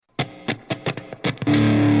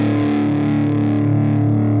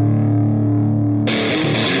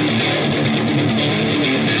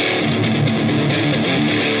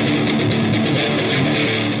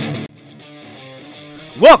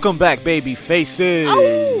Welcome back, baby faces.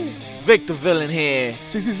 Ow. Victor Villain here.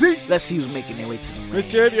 CCC. Let's see who's making their way to the ring.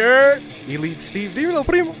 Richard, yeah. Elite Steve, dímelo,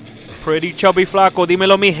 primo. Pretty chubby flaco,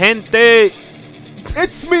 dímelo, mi gente.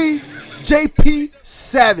 It's me, JP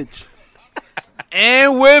Savage.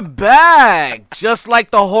 And we're back, just like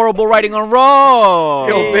the horrible writing on Raw.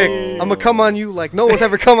 Yo, Vic, I'm gonna come on you like no one's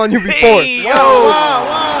ever come on you before. Hey, yo.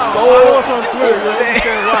 Wow. Follow us on Twitter. You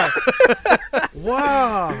understand why?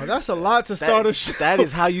 Wow, that's a lot to start a show. That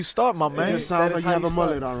is how you start, my man. It just sounds That like is you how have a start.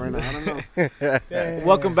 mullet on right now. I don't know.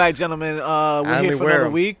 Welcome back, gentlemen. We're only here for wear another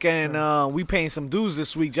 'em. week, and we paying some dues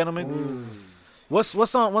this week, gentlemen. What's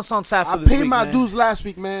on tap for I this week, paid my man? dues last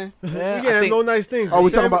week, man. Yeah, We I getting think- no nice things. Oh, we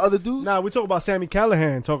Sammy- talking about other dudes? Nah, we talking about Sammy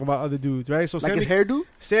Callahan. Talking about other dudes, right? So Like his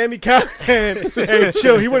Sammy hairdo? Callahan, hey,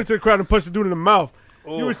 chill. He went into the crowd and punched the dude in the mouth.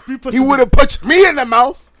 He would have punched me in the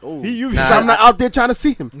mouth. You Because I'm not out there trying to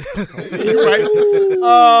see him. You're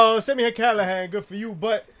right. Sammy Callahan, good for you.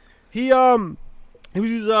 But he was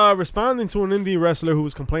responding to an indie wrestler who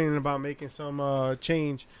was complaining about making some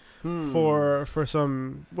change for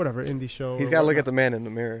some whatever indie show. He's or gotta look at whatnot. the man in the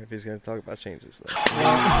mirror if he's gonna talk about changes. Se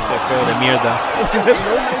feo de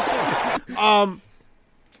mierda.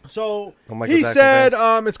 So Oh, Michael he Jackson said,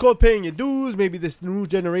 dance. it's called paying your dues. Maybe this new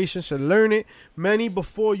generation should learn it. Many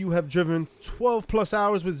before you have driven 12 plus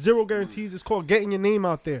hours with zero guarantees. It's called getting your name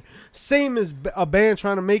out there. Same as a band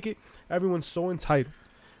trying to make it. Everyone's so entitled,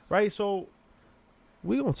 right? So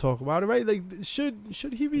we gonna talk about it, right? Like, should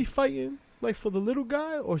he be fighting like for the little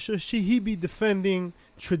guy, or should he be defending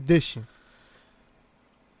tradition?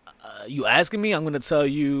 You asking me? I'm gonna tell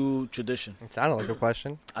you tradition. It sounded like a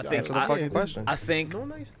question. I think. Answer the fucking question. I think. No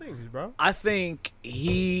nice things, bro. I think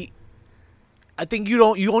you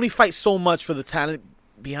only fight so much for the talent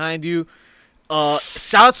behind you.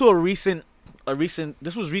 Shout out to a recent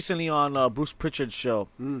this was recently on Bruce Pritchard's show,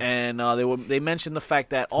 and they mentioned the fact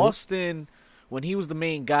that Austin, when he was the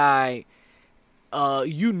main guy,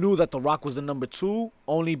 you knew that The Rock was the number 2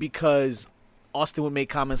 only because Austin would make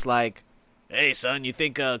comments like, "Hey son, you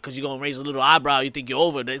think because you're gonna raise a little eyebrow, you think you're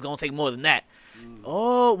over? It's gonna take more than that."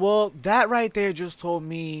 Oh, well, that right there just told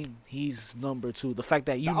me he's number 2. The fact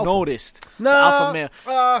that you noticed the alpha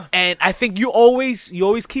male. And I think you always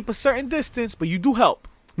keep a certain distance, but you do help.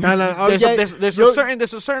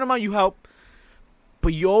 There's a certain amount you help,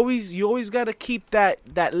 but you always gotta keep that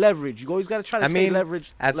leverage. You always gotta try to stay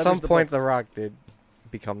leveraged. At some point, The Rock did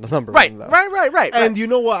become the number Right, one. Though. right. And you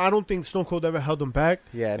know what? I don't think Stone Cold ever held him back.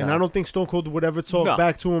 Yeah, And no. I don't think Stone Cold would ever talk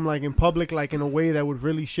back to him like in public, like in a way that would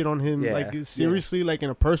really shit on him, Yeah. like seriously, like in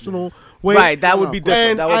a personal way. Right, that would be different.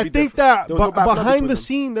 And That would I be think different. that There was no bad blood behind between the them.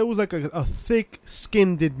 scene, there was like a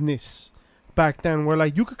thick-skinnedness back then, where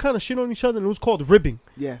like you could kind of shit on each other, and it was called ribbing.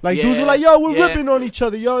 Yeah. Like Yeah, dudes were like, "Yo, we're yeah. ripping on each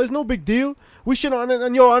other, yo. It's no big deal. We shit on it."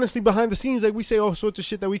 And yo, honestly, behind the scenes, like we say all sorts of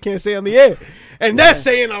shit that we can't say on the air, and that's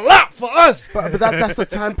saying a lot for us. But that's the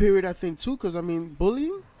time period, I think, too, because, I mean,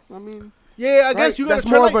 bullying, Yeah, I guess right? you gotta that's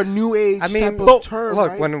try more like, of a new age I mean, type but of term,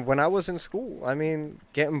 look, right? when I was in school, I mean,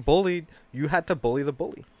 getting bullied, you had to bully the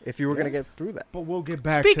bully if you were gonna get through that. But we'll get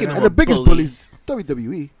back Speaking to of and that. the biggest bullies. bullies,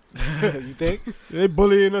 WWE. You think? They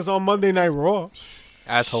bullying us on Monday Night Raw.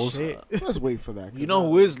 Assholes. Let's wait for that. You know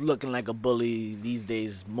who is looking like a bully these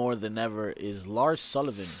days more than ever is Lars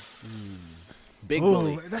Sullivan. Big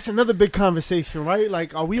bully. That's another big conversation, right?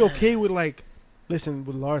 Like, are we okay with like? Listen,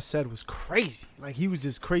 what Lars said was crazy. Like, he was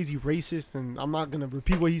just crazy racist, and I'm not gonna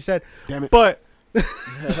repeat what he said. Damn it. But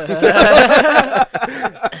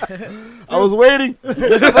I was waiting.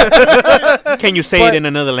 Can you say But- it in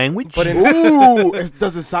another language? But in, Ooh, it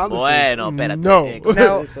doesn't sound the same. Bueno, espérate. No. Diego.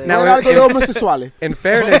 Now- Say- now- Algo de homosexuales.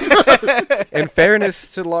 in fairness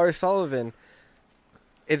to Lars Sullivan,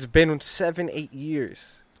 it's been 7-8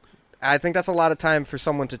 years. I think that's a lot of time for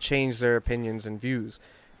someone to change their opinions and views.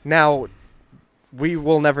 Now, we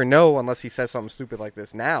will never know unless he says something stupid like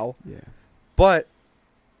this now. Yeah. But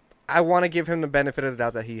I want to give him the benefit of the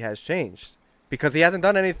doubt that he has changed, because he hasn't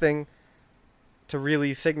done anything to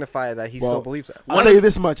really signify that he Well, still believes that. I'll tell you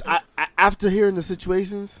this much. I after hearing the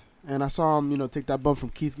situations, and I saw him, take that bump from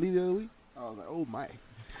Keith Lee the other week, I was like, oh my.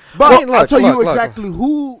 But I mean, I'll look, tell you look. exactly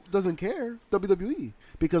who doesn't care, WWE.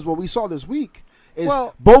 Because what we saw this week is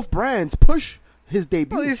Well- both brands push his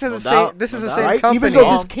debut. Well, this is No the doubt, same. This is no the doubt. same right? company. Even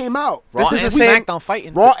though this came out. Raw this is and the same- SmackDown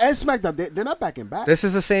fighting. Raw and SmackDown, they're not backing back. This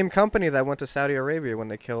is the same company that went to Saudi Arabia when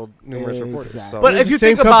they killed numerous reporters. Exactly. So But it's if you the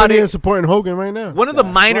same think about company it, that's supporting Hogan right now. one of the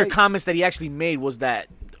That's minor right. comments that he actually made was that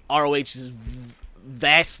ROH is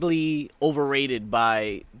vastly overrated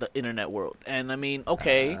by the internet world. And I mean,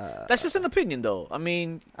 okay, that's just an opinion, though. I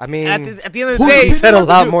mean, at the end of the Whose day, he said a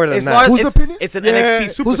lot Dude, more than it's that. Whose opinion? It's an Yeah. NXT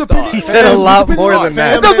Whose superstar. opinion? He said a Whose lot opinion? more than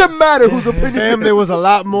that. It doesn't matter whose opinion. Fam, there was a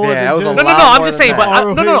lot more Yeah, than that was a just No, lot I'm more just than saying,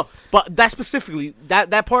 that. but no. ROH. But that specifically,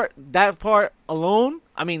 that part alone,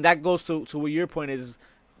 I mean, that goes to what your point is.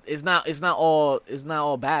 It's not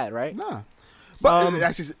all bad, right? Nah, but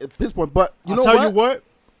actually, it's his point. But you know I'll tell what? you what,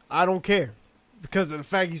 I don't care because of the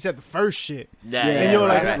fact he said the first shit. Yeah, And you're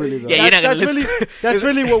like, that's really the- yeah, you're not gonna that's really listen. that's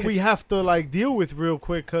really what we have to like deal with real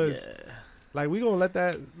quick because. Like we gonna let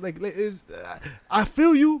that is I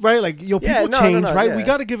feel you right like yo people change right we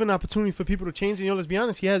gotta give an opportunity for people to change and yo let's be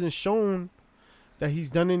honest he hasn't shown that he's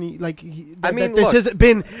done any like this has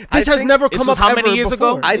been this has never come up how ever many years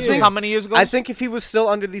before. ago? I This was think- how many years ago? I think if he was still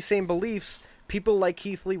under these same beliefs, people like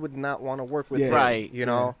Keith Lee would not want to work with Yeah. him. Right. You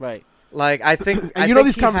know, right. like I think. And I you know think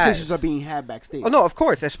these he conversations has. are being had backstage. Oh no, of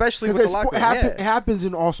course, especially with the locker room. It happens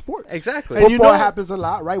in all sports. Exactly. And Football you know- happens a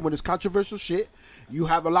lot, right? When it's controversial shit, you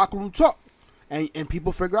have a locker room talk, and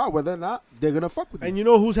people figure out whether or not they're gonna fuck with you. And you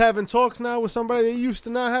know who's having talks now with somebody they used to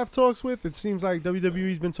not have talks with? It seems like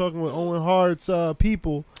WWE's been talking with Owen Hart's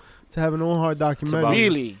people to have an Owen Hart documentary.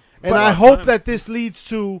 Really? And But- I hope that this leads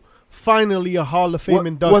to finally a Hall of Fame What-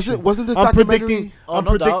 induction. wasn't this I'm documentary? predicting. Oh, I'm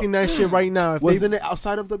no predicting that shit right now. If they, Wasn't it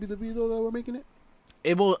outside of WWE though that we're making it?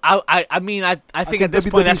 It will. I mean, I think think at this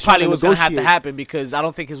WWE's point that's trying probably to what's gonna have to negotiate. happen because I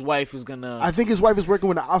don't think his wife is gonna. I think his wife is working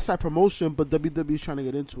with an outside promotion, but WWE's trying to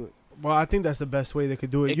get into it. well, I think that's the best way they could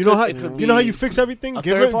do it. It you know could- how it could you know how be you fix everything. a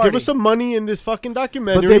Give third her party. some money in this fucking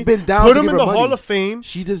documentary. But they've been down Put to him give in her the money. Hall of Fame.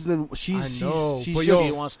 She doesn't. She's I know, she's but just.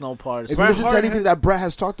 He wants no parts. If you Bret listen to Hart anything has- that Brett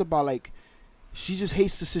has talked about, like she just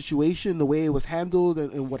hates the situation, the way it was handled,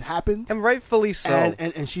 and what happened, and rightfully so.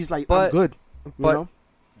 and she's like, But- I'm good. You but- know?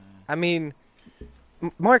 I mean,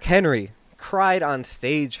 Mark Henry cried on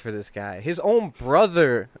stage for this guy. His own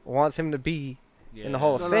brother wants him to be in the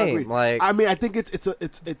Hall of No, Fame. agreed. Like, I mean, I think it's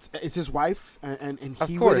his wife, and of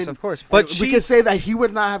he course, wouldn't. of course. But But we she, can say that he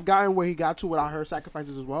would not have gotten where he got to without her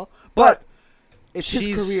sacrifices as well. But But it's his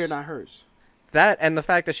she's- career, not hers. that and the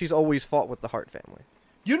fact that she's always fought with the Hart family.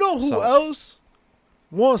 You know who So- else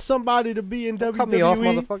wants somebody to be in Cut me off,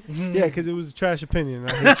 WWE? motherfucker. Yeah, because it was a trash opinion.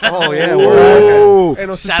 I hate you. Oh yeah, Oh,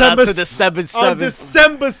 And on Shout out to September December on 7th.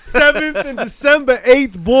 December 7th and December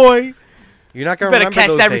 8th, boy. you're not You gonna better remember catch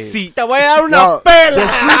those that days. receipt. Te voy a dar una yo, pela.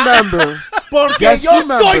 just remember, Porque just yo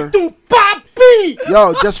remember. soy tu papi.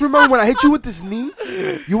 yo, just remember when I hit you with this knee,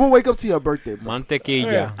 you won't wake up to your birthday, bro.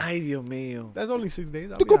 Mantequilla. Ay, Dios mío. That's only 6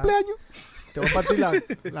 days. I'll Tu be all right. cumpleaños. Te voy a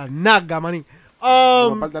partir la naga, maní.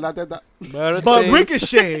 Aparte la teta. But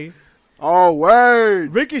Ricochet, Oh,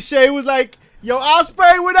 word. Ricochet was like, "Yo,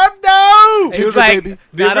 Osprey, what up, though?" He was Ginger like, baby.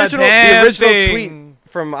 not a The damn original thing.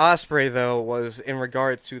 tweet from Osprey though was in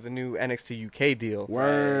regard to the new NXT UK deal,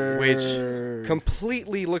 Word. which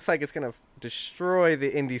completely looks like it's gonna destroy the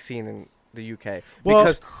indie scene in the UK Well,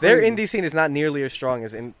 because their crazy. indie scene is not nearly as strong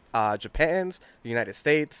as in Japan's, the United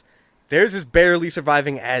States. Theirs is barely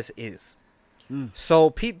surviving as is. So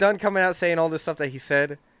Pete Dunne coming out saying all this stuff that he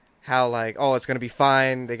said, how like, oh, it's gonna be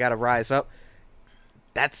fine, they gotta rise up.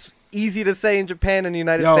 That's easy to say in Japan and the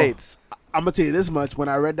United Yo. States. I'm gonna tell you this much: when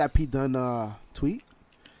I read that Pete Dunne tweet,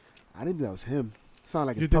 I didn't think that was him. It sounded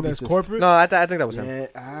like You his think that's publicist. corporate? No, I think that was him. Yeah,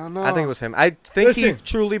 I don't know. I think it was him. I think he Listen.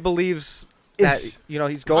 truly believes that It's-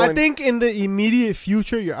 he's going. I think in the immediate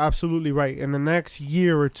future, you're absolutely right. In the next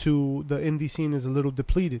year or two, the indie scene is a little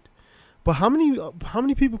depleted. But how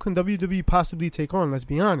many people can WWE possibly take on? Let's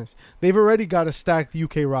be honest. They've already got a stacked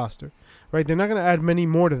UK roster, right? They're not going to add many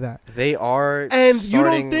more to that. they are. And you don't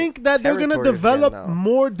starting think that they're going to territory develop again now.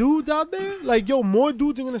 more dudes out there? Like, yo, more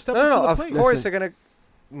dudes are going to step No, up no, to the of plate. course Listen. they're gonna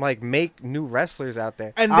like make new wrestlers out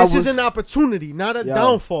there. And I this is was- an opportunity, not a Yo.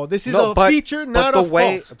 downfall. This is No, a but- feature, not but a the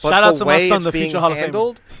way, fault. but Shout the out to my way son, it's the being future Hall of Famer.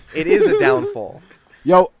 handled, it is a downfall.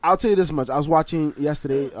 Yo, I'll tell you this much: I was watching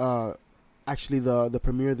yesterday, actually the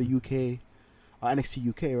premiere of the UK, NXT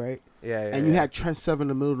UK, right? Yeah, yeah. And you yeah. had Trent Seven in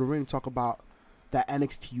the middle of the ring talk about that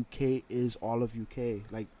NXT UK is all of UK.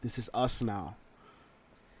 Like, this is us now.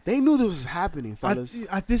 They knew this was happening, fellas.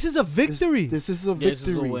 This is a victory. This is a Yeah, this is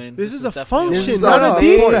a victory. win. This is a definitely This function, is not no, a of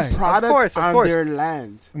defect. course. product Of course, of on course. their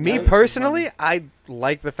land. Me right? personally, I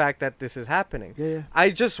like the fact that this is happening. Yeah, I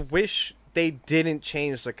just wish they didn't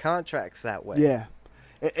change the contracts that way. yeah.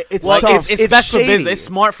 It's Well, tough. it's It's best for shady. business. It's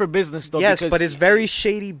smart for business, though. Yes, because but it's very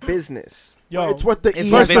shady business. Yo, it's what the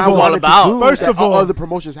it's what ESPN it's all wanted about. to do. First that of all- all other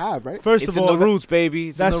promotions have, right? first it's of in all, the roots, baby.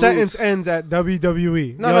 It's that in the sentence roots. ends at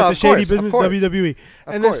WWE. No, Yo, no, it's a of shady course, of business, course. WWE. Of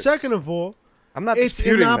And then course. second of all, I'm not it's an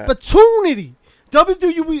disputing that. opportunity.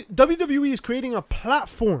 WWE is creating a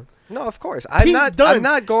platform No, of course. I'm Pete not. Dunne I'm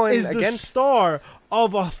not going is the against. star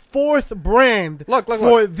of a fourth brand Look.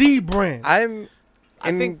 for the brand.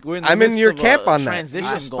 I think we're in the I'm in midst your of a camp on that. transition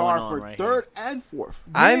I going star on for right third and fourth.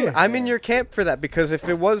 I'm in your camp for that because if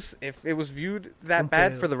it was viewed that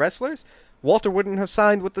bad for the wrestlers, Walter wouldn't have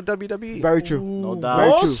signed with the WWE. Very true. No Ooh, doubt. Very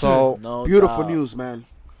Walter. true. So No Beautiful doubt. news, man.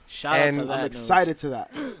 Shout out And to that. I'm news. excited to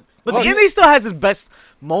that. But the Indie still has its best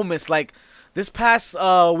moments. Like this past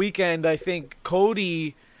weekend, I think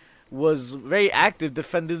Cody was very active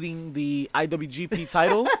defending the IWGP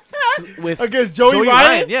title with Against Joey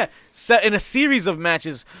Ryan? Yeah, set in a series of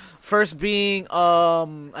matches. First being,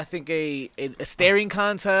 I think a staring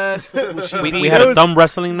contest. which he We beat. had There a was- dumb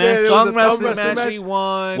wrestling Yeah, match. there was Thumb a thumb wrestling wrestling match. match. He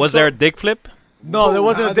won. Was there a dick flip? No, there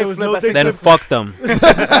wasn't a there dick was flip. no I think dick Then flip. fuck them.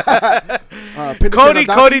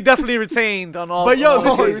 Cody definitely retained on all. But yo, on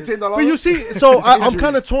this all is- occasions. But you see, so I'm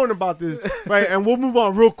kind of torn about this, right? And we'll move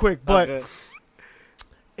on real quick. But Okay.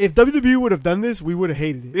 if WWE would have done this, we would have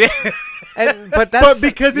hated it. But that's But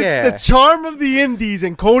because yeah. it's the charm of the Indies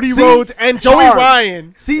and Cody See, Rhodes and Joey charm.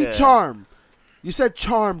 Ryan. See, Yeah. charm. You said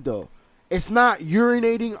charm, though. It's not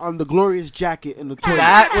urinating on the glorious jacket in the toilet.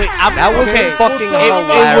 That was okay. Fucking It was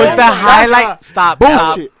hilarious. the highlight. Stop.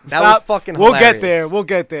 Bullshit. That Stop. was fucking We'll hilarious. get there. We'll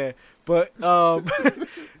get there. But moving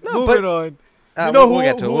but- on. You know we'll who,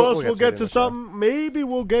 get to it. who We'll else get will to get it to in a second. something? Maybe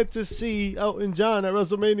we'll get to see Elton John at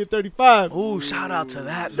WrestleMania 35. Ooh, shout out to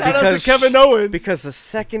that. Shout man. out to Kevin Owens. Because the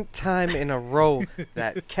second time in a row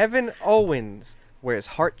that Kevin Owens wears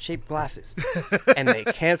heart-shaped glasses, and they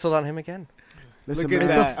canceled on him again. Listen, Look at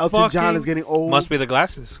man. that. Elton John Fucking- is getting old. Must be the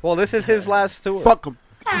glasses. Well, this is his last tour. Fuck him.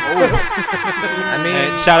 I mean,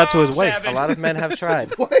 And shout out to his wife. a lot of men have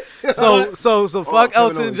tried. So fuck Kevin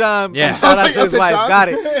Elton Owens. John. Yeah. Shout out to his Elton wife. John? Got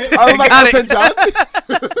it. I was like Got it. Elton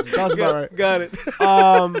John. Sounds about right. Got it.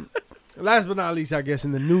 Last but not least, I guess,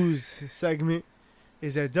 in the news segment,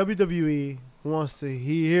 is that WWE wants to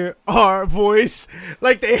hear our voice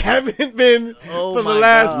like they haven't been Oh for the my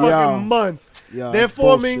last God. fucking Yeah. month. Yeah, They're that's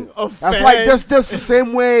forming bullshit. a That's fan. like just the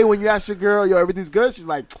same way when you ask your girl, yo, everything's good. She's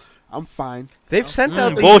like, I'm fine. They've sent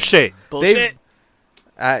out these. Bullshit. Bullshit.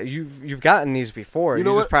 You've gotten these before. You You,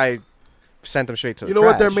 know just what? probably sent them straight to You the know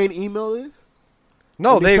what their trash. main email is?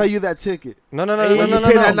 No, When they sell they. you that ticket. No, no, When no, you no,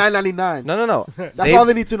 pay no, that no. $9.99. No. That's They've- all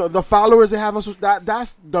they need to know. The followers they have on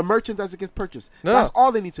that's the merchandise that gets purchased. No, That's no.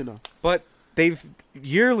 all they need to know. But they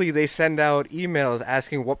send out emails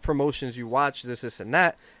asking what promotions you watch, this, and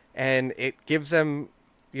that, and it gives them,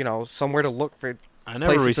 somewhere to look for. I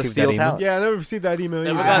never Places to received steal that email. talent. Yeah, I never received that email.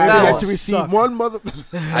 Never either. got Maybe that you one. actually receive Suck. one mother.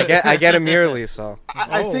 I get them yearly, so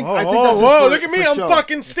I think Oh, that's whoa, just whoa, for- look at me. for I'm show.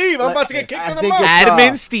 fucking Steve. I'm Like, about to get kicked I in the think mouth. it's- Adam uh,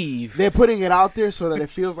 and Steve. They're putting it out there so that it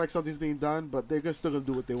feels like something's being done, but they're still gonna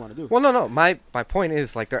do what they want to do. well, no. My point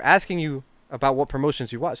is like they're asking you about what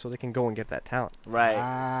promotions you watch, so they can go and get that talent. Right.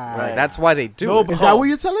 Ah. Right. That's why they do. No, it. but- Is that what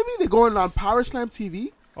you're telling me? They're going on Power Slam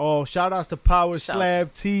TV Oh, shout outs to Power Shout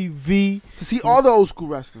Slab TV. to see all the old school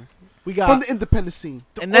wrestling We from got the independent scene.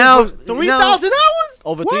 And now 3,000 hours?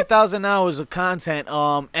 over What? 3,000 hours of content.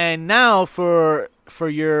 And now for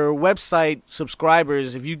your website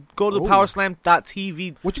subscribers, if you go to Oh.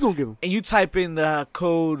 powerslam.tv What you gonna give them? and you type in the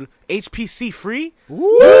code HPC free,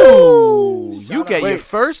 Ooh, you get your Wait.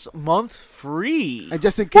 first month free. And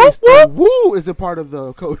just in case, the woo isn't part of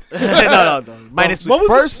the code. no. Minus What was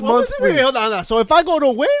First it? What was month it? free. Hold on. So if I go to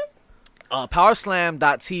where?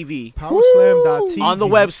 powerslam.tv Powerslam.tv. on the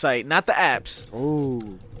website, not the apps. Oh,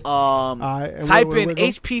 Alright, and Type where in we go?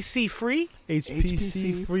 HPC free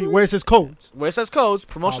HPC free. free. Where it says codes. where it says codes,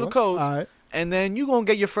 promotional codes, Alright. and then you gonna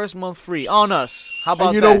get your first month free on us. How about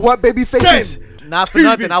and you that? know what, baby faces? Not for TV.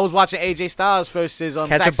 nothing. I was watching AJ Styles versus Catch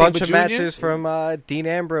Zack a bunch Sabre of Jr. matches from Dean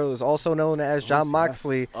Ambrose, also known as John yes.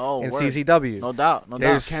 Moxley Oh, in word. CZW. No doubt. No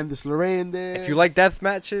There's- doubt. Candice LeRae there. If you like death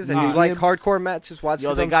matches and Nah. you like Him. hardcore matches, watch Yo,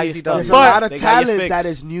 this they on got your CZW. stuff. There's a But- lot of They got your talent fix. that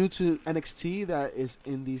is new to NXT that is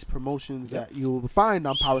in these promotions that you will find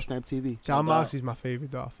on Power Slam TV. John No doubt. Moxley's my favorite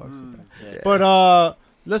dog. Fucks with that. Yeah. But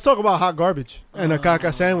let's talk about hot garbage and a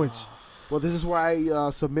caca sandwich. Well, this is where I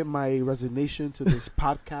submit my resignation to this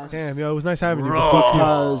podcast. Damn, yo, it was nice having you. But fuck you.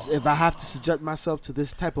 Because if I have to subject myself to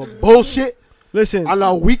this type of bullshit Listen, on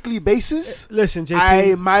a weekly basis, listen,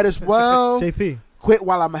 I JP. might as well JP. quit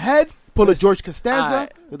while I'm ahead, pull a Listen, George Costanza,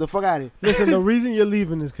 alright. get the fuck out of here. Listen, the reason you're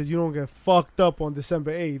leaving is because you don't get fucked up on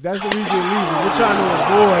December 8th. That's the reason you're leaving. You're trying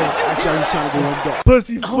to avoid Actually, I'm just trying to do one day.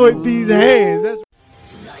 pussyfoot these hands. That's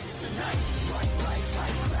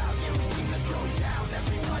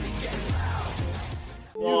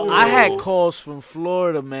Well, I had calls from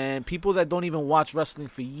Florida, man. People that don't even watch wrestling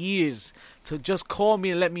for years to just call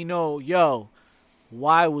me and let me know, yo,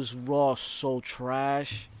 why was Raw so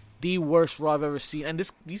trash? the worst Raw I've ever seen. And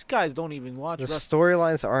these guys don't even watch The wrestling.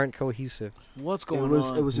 storylines aren't cohesive. What's It going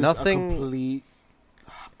was on? it was just Nothing- a complete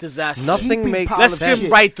disaster. Nothing heaping makes pile Let's of skim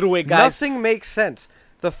shit. right through it, guys. Nothing makes sense.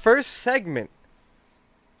 The first segment,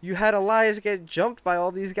 you had Elias get jumped by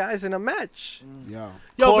all these guys in a match. Yeah.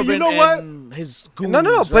 Yo, but you Corbin know what? and his goons, No,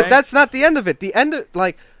 right? but that's not the end of it. The end of,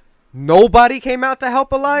 like, nobody came out to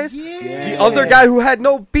help Elias. Yeah. The other guy who had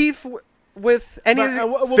no beef with any Right,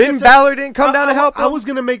 and we'll Finn get to- Balor didn't come down to help him. I was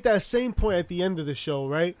gonna make that same point at the end of the show,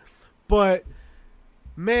 right? But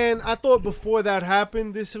man, I thought before that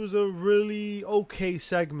happened, this was a really okay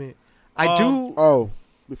segment. I do. Oh,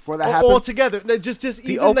 before that happened. Altogether, just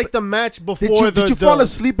even open- like the match before. Did you fall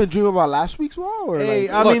asleep and dream about last week's Raw? Or Hey,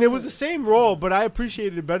 like, I Look. mean, it was the same Raw, but I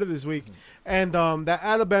appreciated it better this week. And that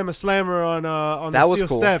Alabama Slammer on That the was steel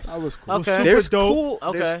cool. steps. that was cool. was Okay. super There's dope. cool.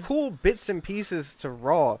 Okay. There's cool bits and pieces to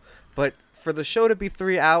Raw, but for the show to be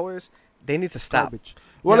 3 hours, they need to stop. Garbage.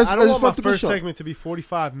 Well, Well, I don't want my run through the first show. segment to be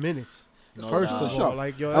 45 minutes. No First doubt. of Sure. all,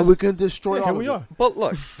 like yo, And we can destroy yeah, all here of we it. are. But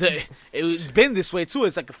look, It's been this way too.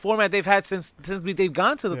 It's like a format they've had since they've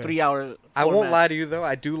gone to the Yeah. 3 hour. I won't format. lie to you though.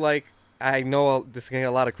 I do like. I know this is getting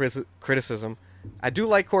a lot of criticism. I do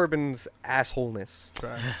like Corbin's assholeness.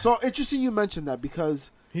 So interesting you mentioned that because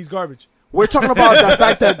He's garbage. we're talking about the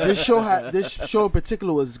fact that this show in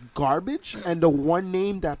particular was garbage, and the one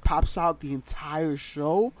name that pops out the entire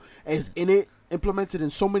show is in it, implemented in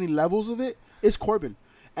so many levels of it, is Corbin.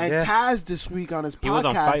 And Yeah. Taz this week on his podcast, He was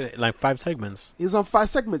on five segments. he was on 5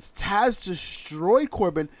 segments. Taz destroyed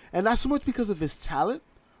Corbin, and not so much because of his talent,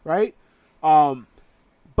 right?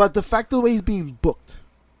 But the fact of the way he's being booked,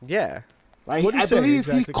 Yeah, right? What did I he say believe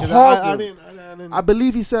exactly? he 'Cause called I him. didn't. I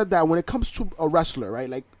believe he said that when it comes to a wrestler, right?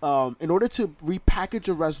 Like, in order to repackage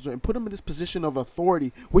a wrestler and put him in this position of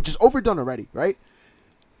authority, which is overdone already, right?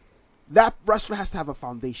 That wrestler has to have a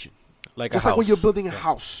foundation. Like Just a like when house. you're building a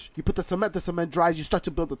house. You put the cement dries, you start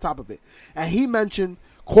to build the top of it. And he mentioned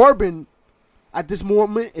Corbin, at this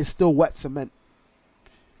moment, is still wet cement.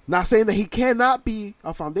 Not saying that he cannot be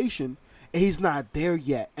a foundation, and he's not there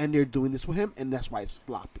yet, and they're doing this with him, and that's why it's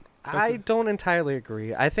flopping. I don't entirely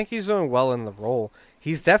agree. I think he's doing well in the role.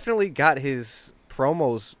 He's definitely got his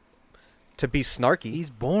promos to be snarky. He's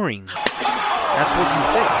boring. That's what you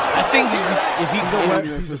think. I think if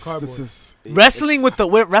he He's a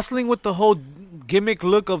cardboard. wrestling with the whole gimmick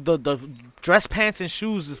look of the dress pants and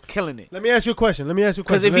shoes is killing it. Let me ask you a question.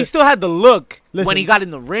 Because if he still had the look when Listen. he got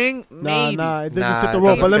in the ring, maybe. Nah, it doesn't Nah, fit the it role.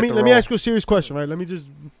 doesn't But let fit me the let me role. ask you a serious question, right? Let me just.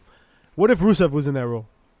 What if Rusev was in that role?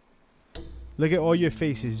 Look at all your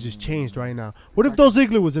faces just changed right now. What if Dolph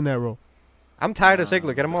Ziggler was in that role? I'm tired of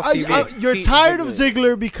Ziggler. Get him off TV. You're See, tired of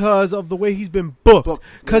Ziggler because of the way he's been booked.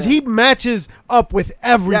 Because he matches up with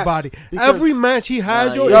everybody. because- Every match he has,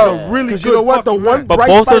 Nah, yo, yeah. is a really Because good you know what? The fucking one match. But bright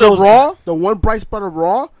both spot of of those- Raw, the one bright spot of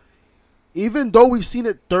Raw, even though we've seen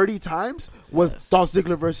it 30 times, was Dolph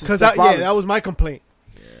Ziggler versus Because Seth Rollins. that was my complaint.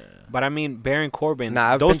 But I mean, Baron Corbin,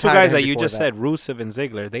 Nah, I've those been two tired of guys him that you before just that. said, Rusev and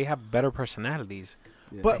Ziggler, they have better personalities.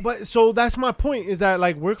 Yeah. But so that's my point, is that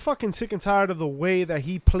like we're fucking sick and tired of the way that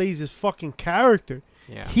he plays his fucking character.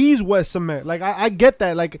 Yeah. He's Wes Cement. Like I get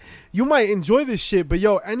that. Like you might enjoy this shit, but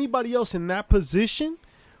yo, anybody else in that position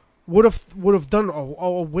would have done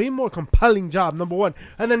a way more compelling job. Number one,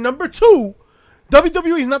 and then number two,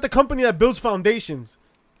 WWE is not the company that builds foundations.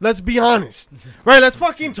 Let's be honest, right? Let's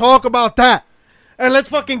fucking talk about that, and let's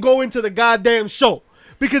fucking go into the goddamn show.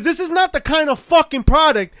 Because this is not the kind of fucking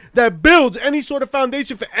product that builds any sort of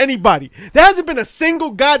foundation for anybody. There hasn't been a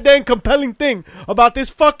single goddamn compelling thing about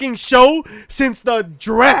this fucking show since the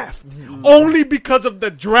draft. Only because of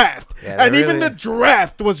the draft. Yeah, And they even really- the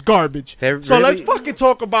draft was garbage. They So let's really- fucking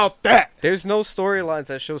talk about that. There's no storylines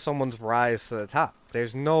that show someone's rise to the top.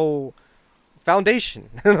 There's no foundation.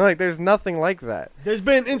 Like there's nothing like that. There's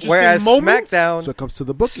been interesting Whereas moments. SmackDown, So it comes to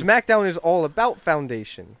the booking. SmackDown is all about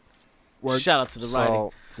foundation. Word. Shout out to the writing.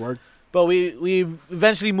 So Word. But we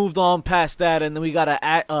eventually moved on past that, and then we got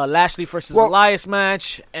a Lashley versus Well- Elias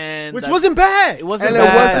match, and Which wasn't bad. it wasn't And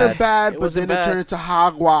bad. it wasn't bad, It but wasn't then bad. it turned into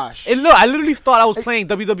hogwash. I literally thought I was playing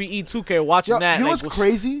WWE 2K watching Yo, that. you know like, what's was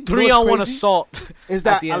crazy? You know 3-on-1 what's crazy? assault. Is at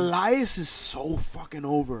that the end. Elias is so fucking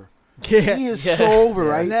over. Yeah. He is Yeah. so over,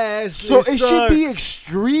 right? Lashley So it should be sucks.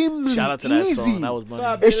 extremely Shout out to that easy. song. That was money.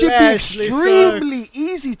 Bob- It should be Lashley extremely sucks.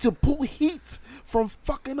 easy to pull heat from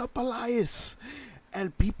fucking up Elias,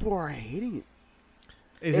 and people are hating it.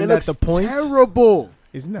 Isn't It that looks the point? terrible.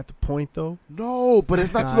 Isn't that the point though? No, but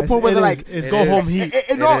it's not Nah, to the point where it they're is. like, it's It go is. home heat.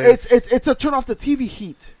 no, It is. it's a turn off the TV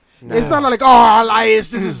heat. It's not like, oh,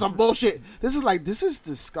 Elias, this is some bullshit. This is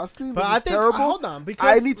disgusting. But This I is think terrible. hold on, I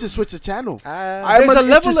because need to switch the channel. I'm there's a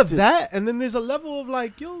level of uninterested. that, and then there's a level of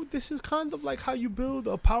like, yo, this is kind of like how you build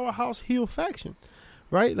a powerhouse heel faction,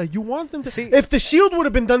 right? Like you want them to. See- If the Shield would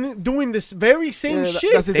have been doing this very same Yeah,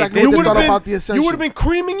 shit, that's exactly did. what you they would thought have about the been Ascension. you would have been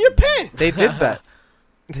creaming your pants. They did that.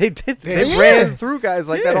 They did. They Yeah. ran through guys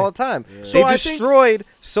like that Yeah. all the time. So They I think- destroyed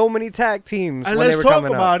so many tag teams And when they let's were talk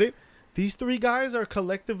coming about up. it. These three guys are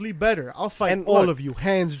collectively better. I'll fight And all look, of you,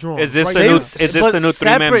 hands drawn. Is this right the now. new? Is this But the new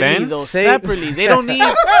 3-man separately, band? though, Say- separately, they don't need.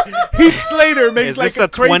 Heath Slater makes Is like this a a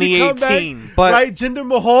crazy 2018? comeback, But- right? Jinder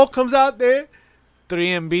Mahal comes out there.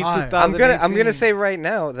 3MB Alright. 2018. I'm gonna say right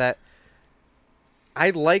now that I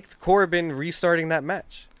liked Corbin restarting that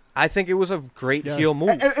match. I think it was a great Yes. heel move.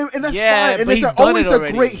 And that's Yeah, fine. And but it's he's done always it a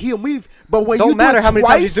already. great heel move. But when Don't you do matter it how many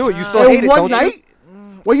times you twice do it, you still hate in it, one don't you? night,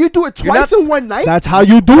 when you do it You're twice not- in one night, That's how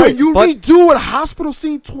you do when it. you But- redo a hospital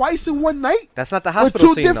scene twice in one night That's not the with hospital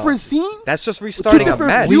two scene, though. different scenes. That's just restarting a different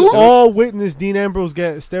match. We views? all witnessed Dean Ambrose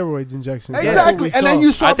get steroids injections. That's what Exactly. we And then saw.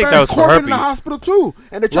 you saw I think Baron that was for Corbin in the herpes. hospital too,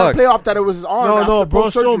 and they're trying Look. to play off that it was his arm. No, after Braun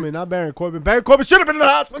post-surgery. Strowman, not Baron Corbin. Baron Corbin should have been in the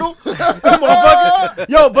hospital. Motherfucker.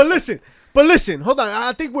 Yo, but listen, hold on.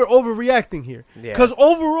 I think we're overreacting here. Yeah. Because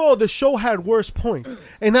overall, the show had worse points.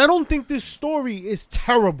 And I don't think this story is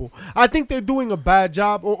terrible. I think they're doing a bad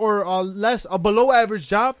job or a below average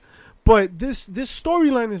job. But this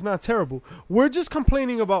storyline is not terrible. We're just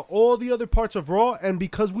complaining about all the other parts of Raw, and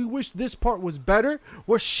because we wish this part was better,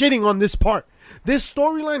 we're shitting on this part. This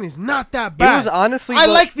storyline is not that bad. It was honestly I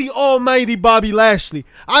the- like the almighty Bobby Lashley.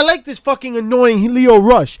 I like this fucking annoying Leo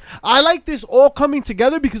Rush. I like this all coming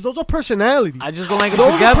together because those are personalities. I just don't like Those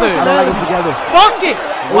them are together. I don't like them together. Fuck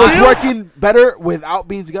it. It was Real- working better without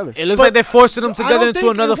being together. It looks But like they're forcing them I don't together think into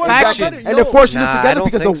it another works faction. better. And they're forcing Nah, them I together don't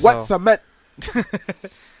because think of wet so. cement.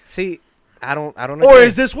 See, I don't Or agree.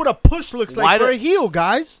 is this what a push looks Why like for do- a heel,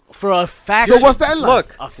 guys? For a faction. So what's the end line?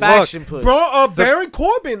 Look, A faction push. Baron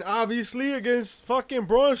Corbin, obviously, against fucking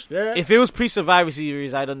Braun. Yeah. If it was pre-Survivor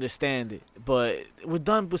Series, I'd understand it. But we're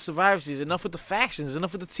done with Survivor Series. Enough with the factions.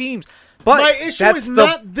 Enough with the teams. but My issue that's is the-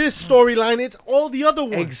 not this storyline, it's all the other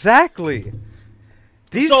ones. exactly.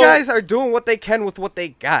 These So- guys are doing what they can with what they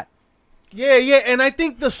got. Yeah, and I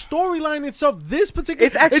think the storyline itself, this particular...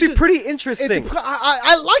 It's actually pretty interesting.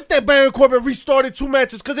 I like that Baron Corbin restarted 2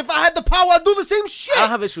 matches, because if I had the power, I'd do the same shit. I don't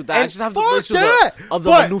have issue with that. I And just have the fuck issue that. of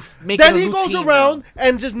But the new, making then a he new goes team around now.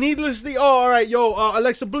 and just needlessly, all right,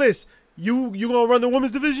 Alexa Bliss, you gonna run the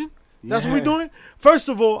women's division? That's what we Yeah. doing? First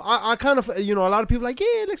of all, I kind of, a lot of people like,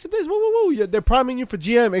 yeah, Alexa Bliss, woo. Yeah, they're priming you for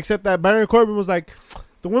GM, except that Baron Corbin was like,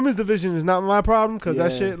 the women's division is not my problem because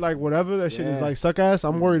that Yeah. shit, like, whatever, that shit is Yeah. like suck ass.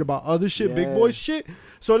 I'm worried about other shit, big Yeah. boy shit.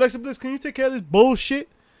 So, Alexa Bliss, can you take care of this bullshit?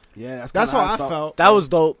 Yeah, That's kinda how I felt. That was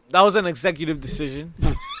dope. That was an executive decision.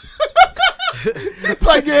 It's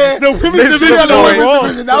like, yeah, The women's Missed the division point. was wrong.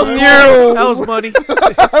 division, that was That was money.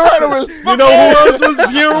 right over his You know who else was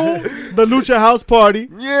viral? The Lucha House Party.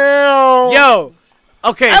 Yeah. Yo.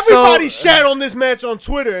 Okay, Everybody so... shat on this match on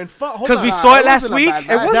Twitter, and Because we Nah, saw it it last wasn't a week. bad It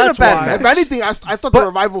match. wasn't That's a bad why. match. If anything, I thought the But-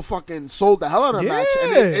 Revival fucking sold the hell out of the match.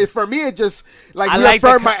 And Yeah. for me, it just I like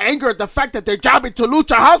reaffirmed the- my anger at the fact that they're jobbing to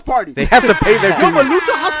Lucha House Party. They have to pay their No, but dues.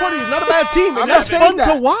 Lucha House Party is not a bad team, I'm and not that's saying fun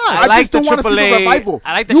that. to watch. I I like just the don't want to see the AAA. Revival.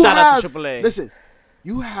 I like the You shout out to have- AAA. Listen,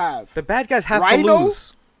 you have The bad guys have Rhino? to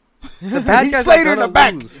lose. The bad Heath guys Slater are in the gonna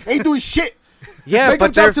back. lose. Ain't doing shit. Yeah, Make but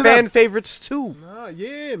them jump they're to fan them. favorites too.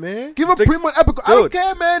 Yeah, man. Give a Primo Epic. I don't Dude.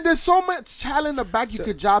 care, man. There's so much talent in the back you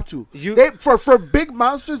could job to. You- For big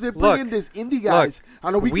monsters, they bring Look, in these indie guys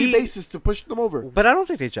on a weekly we- basis to push them over. But I don't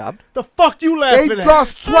think they jobbed. The fuck you They laughing at?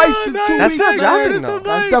 lost twice in 2 That's weeks, not man. jobbing, though.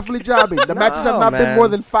 That's definitely jobbing. The matches have not been man. more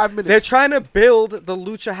than 5 minutes. They're trying to build the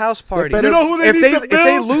Lucha House Party. better- You know who they if need they to if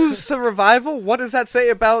they build? lose to Revival, what does that say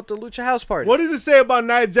about the Lucha House Party? What does it say about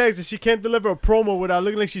Nia Jax that she can't deliver a promo without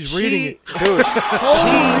looking like she's reading it? Dude,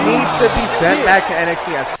 she needs to be sent back to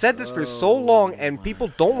NXT. I've said this for so long, and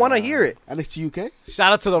people don't want to hear it. NXT UK?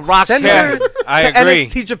 Shout out to the Rock's Send hair. her I to agree.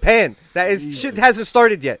 NXT Japan. That is shit hasn't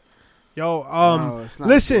started yet. Yo, No, it's not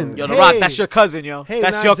listen. good. Yo, the hey, Rock, that's your cousin, yo. Hey,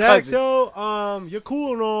 that's Nia your Jax, cousin. yo, you're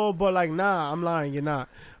cool and all, but like, nah, I'm lying, you're not.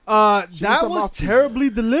 That needs a was mouthpiece. terribly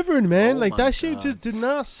delivered, man. Oh like my that shit God. just did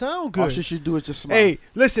not sound All good. she should do is just smile. Hey,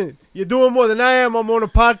 listen, you're doing more than I am. I'm on a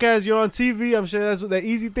podcast. You're on TV. I'm sure that's the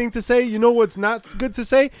easy thing to say. You know what's not good to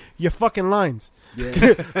say? Your fucking lines.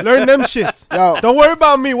 Yeah. Learn them shits. Yo, Don't worry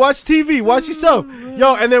about me. Watch TV. Watch yourself.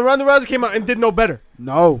 Yo, and then Ronda Rousey came out and did no better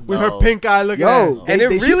no. with No. her pink eye looking ass. Yo, And they,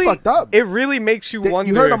 it she really fucked up. It really makes you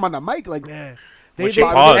wonder. You heard them on the mic, like, Yeah. When They, she they,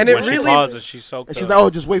 paused, and it when she really- pauses, she soaked and she's up. like, oh,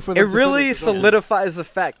 just wait for them. it to really finish. solidifies the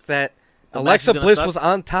fact that Alexa gonna Bliss suck? was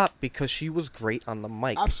on top because she was great on the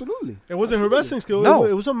mic. Absolutely. It wasn't her wrestling skills. No.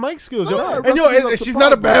 It was her mic skills. No, yo. her And yo, wrestling is up to she's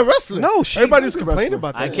not a par, bad bro. wrestler. No, she- Everybody's Good complaining wrestler.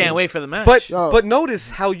 about that. I can't shit. wait for the match. But Yo. but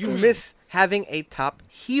notice how you miss having a top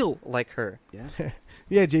heel like her.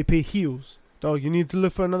 Yeah, JP heels. Dog, you need to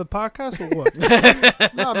look for another podcast or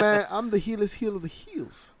what? Nah, man, I'm the heelest heel of the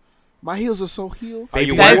heels. My heels are so healed. Are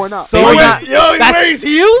you That's worn out. so Are you- not- Yo, he that's- wears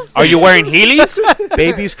heels? Are you wearing Heelys?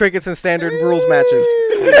 Babies, crickets, and standard rules matches.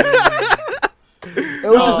 It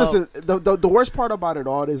was just listen. The worst part about it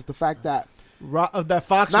all is the fact that That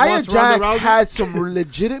Fox Nia wants Ronda Jax Rousey? had some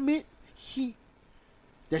legitimate heat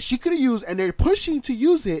that she could have used, and they're pushing to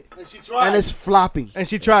use it, And she tried. and it's flopping. And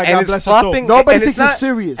she tried. And God it's bless her soul. flopping. Nobody and takes it's it not-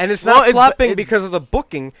 serious. And it's Well, not it's- flopping it's- because of the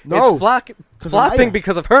booking. No. It's 'Cause of flopping Nia.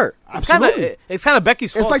 because of her. It's kind of Absolutely.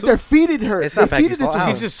 Becky's fault. It's like too. they're feeding her. It's They not feed Becky's it into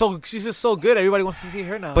fault. she's just so good. Everybody wants to see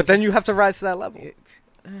her now. But then you have to rise to that level.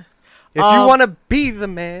 If you Um, want to be the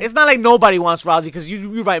man, It's not like nobody wants Rousey because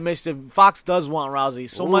you're right, Mister. Fox does want Rousey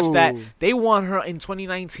so much that Ooh. they want her in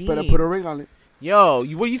 2019. Better put a ring on it. Yo,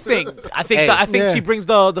 what do you think? I think Hey. I think Yeah. she brings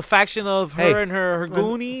the faction of her Hey. and her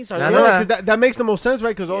goonies. Or No, Yeah, no, no. 'cause that makes the most sense,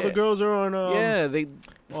 right? Because all the Yeah. girls are on. yeah, they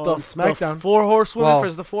on the SmackDown. 4 horsewomen Well,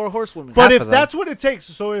 versus the 4 horsewomen. But half if of them. that's what it takes,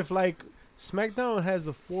 so if like SmackDown has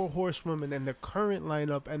the 4 horsewomen and the current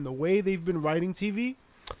lineup and the way they've been writing TV,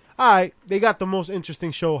 all right, they got the most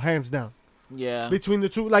interesting show hands down Yeah, between the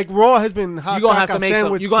two. Like Raw has been hot. you gonna have caca to make some.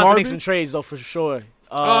 sandwich You gonna have to make some garbage. trades though for sure.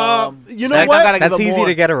 You know SmackDown what? gotta give that's it easy more.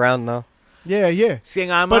 to get around though, Yeah, yeah. Seeing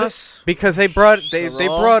But Amos. because they brought they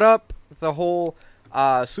Raw. brought up the whole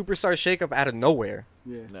superstar shakeup out of nowhere.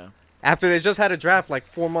 Yeah. No. After they just had a draft like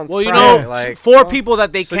 4 months. Well, you prior, know, like 4 people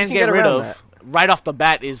that they so you can can get get rid around of that. right off the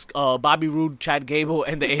bat is Bobby Roode, Chad Gable,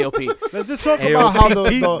 and the AOP. Let's just talk AOP.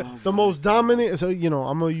 about how the most dominant. So I'm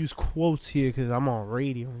gonna use quotes here because I'm on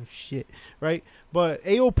radio and shit, right? But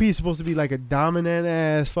AOP is supposed to be like a dominant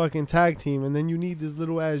ass fucking tag team, and then you need this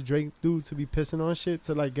little ass Drake dude to be pissing on shit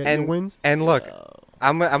to like get your wins. And look,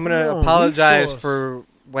 I'm gonna No, apologize weak sauce. for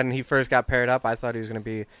when he first got paired up. I thought he was gonna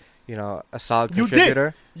be, a solid You did.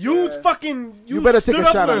 contributor. You better take stood a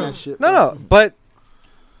up shot for on him. that shit. No, but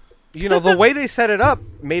the way they set it up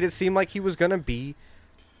made it seem like he was gonna be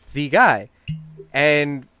the guy,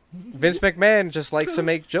 and Vince McMahon just likes to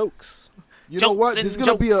make jokes. You know what? Jokes This is and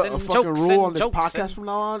gonna be jokes a and fucking jokes rule and on this jokes podcast and- from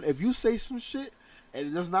now on. If you say some shit and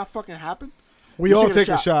it does not fucking happen, We You all take a take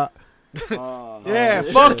a shot. uh, Yeah,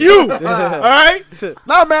 fuck you. All right.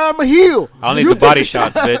 Nah, man, I'm a heel. I only You do take body the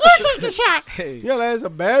shot. shots, bitch. Yeah, that's a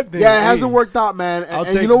bad thing. Yeah, it Hey. hasn't worked out, man. I'll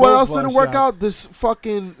And take you know what both else our didn't work shots. out? This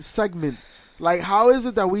fucking segment. Like, how is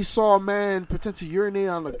it that we saw a man pretend to urinate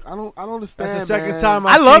on the? I don't understand. That's the second man. time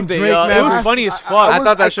I I've loved seen it. Drake, Yo. man. It was I- funny as I fuck.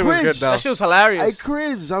 thought that shit was good, cringed. though. That shit was I hilarious.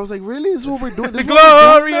 cringed. I was like, really? This is what we're doing? This is what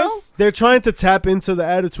we're doing now? Glorious. They're trying to tap into the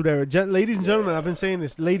attitude era. Ladies and gentlemen, I've been saying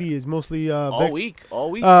this. Lady is mostly All week.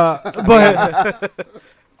 but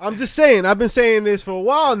I'm just saying. I've been saying this for a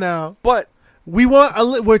while now. But We want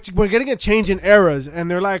we're getting a change in eras,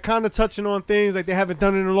 and they're like kind of touching on things like they haven't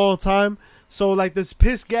done in a long time. So like this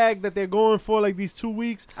piss gag that they're going for like these 2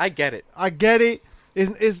 weeks, I get it. I get it.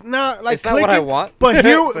 It's not like It's not what I clicking, want. But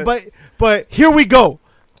here, but here we go.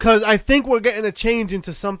 Cause I think we're getting a change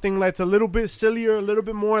into something that's a little bit sillier, a little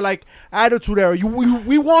bit more like Attitude Era.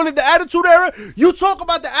 We wanted the Attitude Era. You talk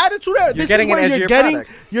about the Attitude Era. This getting is where an you're edgier getting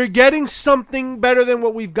product. you're getting something better than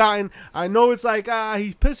what we've gotten. I know it's like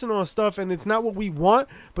he's pissing on stuff and it's not what we want.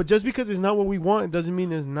 But just because it's not what we want, it doesn't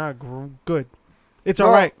mean it's not good. It's No,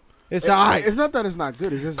 all right. It's all right. It's not that it's not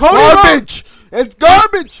good. It's just Cody garbage. It's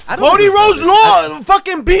garbage. I don't Cody think it's Rhodes Law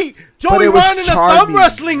fucking beat Joey it was Ryan in a thumb charming.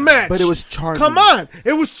 wrestling match. But it was charming. Come on,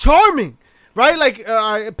 it was charming, right? Like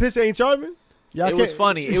piss ain't charming. Y'all It was can't-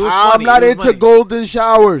 funny. It was I'm funny. not It was into funny. golden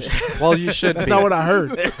showers. Well, you should. That's be. not what I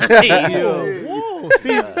heard. Yo. Whoa,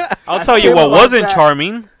 Steve. I'll tell you came what about wasn't that.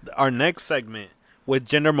 charming. Our next segment with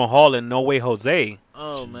Jinder Mahal and No Way Jose.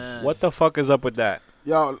 Oh man. What the fuck is up with that?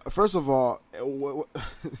 Yo, first of all,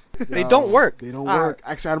 They don't work. They don't All work.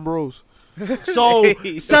 Ask Adam Rose. So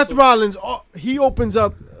Seth Rollins, he opens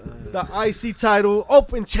up the IC title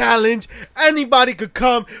open challenge. Anybody could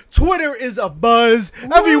come. Twitter is a buzz.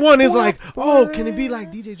 Everyone is like, "Oh, can it be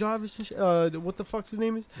like DJ Jarvis? And what the fuck's his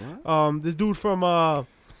name is? This dude from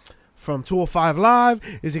 205 Live.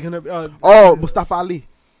 Is he gonna? Oh, Mustafa Ali.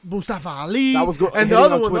 Mustafa Ali. That was good. And And the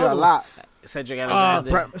other on one, Twitter the a other lot. Cedric Alexander.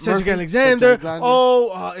 Cedric Murphy. Alexander. Cedric Alexander.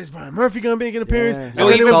 Oh, is Brian Murphy gonna make an appearance? Yeah. And Yo,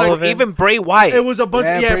 then it was like, Sullivan. even Bray Wyatt. it was a bunch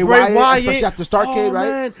of Yeah, Bray Bray Wyatt. Wyatt, especially after Starrcade, right?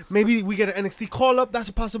 Man, maybe we get an NXT call up. That's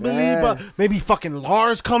a possibility. Yeah. But maybe fucking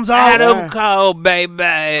Lars comes out. Adam Cole, baby.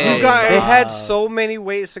 You got- They had so many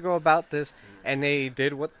ways to go about this, and they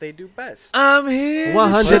did what they do best. I'm here.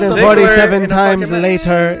 147 Ziggler in a times fucking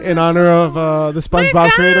later, in honor of the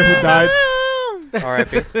SpongeBob creator who died.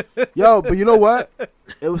 R.I.P. Yo, but you know what?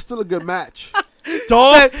 It was still a good match.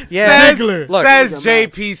 Dolph Yeah. Ziggler. Look. Says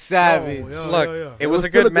JP Savage. Look, it was a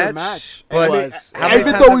still good match, It but was. how many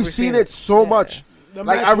Even times though have we've we seen it? it so much. The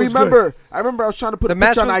Like match I was remember I was trying to put The a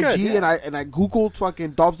picture on match was IG good, yeah. and I googled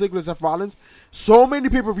fucking Dolph Ziggler, Seth Rollins. So many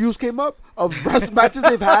pay-per-views came up of best matches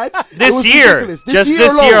they've had. It This was year, ridiculous. just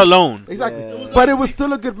this year alone. Exactly. Yeah. But it was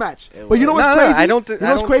still a good match. It But you know was. what's No, crazy? I don't you know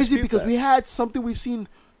what's crazy? dispute Because that. we had something we've seen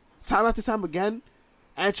time after time again.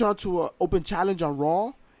 Enter onto an open challenge on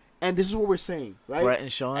Raw. And this is what we're saying, right? Brett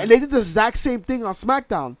and Sean. And they did the exact same thing on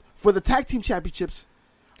SmackDown for the tag team championships.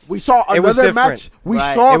 We saw It was another different. match. We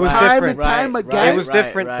Right. saw It was time different. and time Right, again It was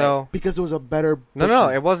different though. because it was a better. No,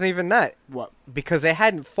 booking. it wasn't even that. What? Because they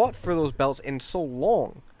hadn't fought for those belts in so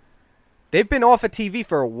long. They've been off of TV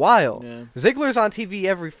for a while. Yeah. Ziggler's on TV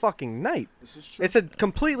every fucking night. This is true. It's a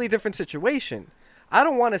completely different situation. I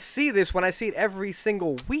don't want to see this when I see it every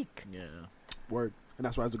single week. Yeah. Word. And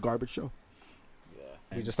that's why it's a garbage show.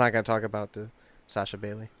 We're just not going to talk about the Sasha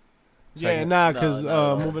Bailey. Yeah, segment. nah, because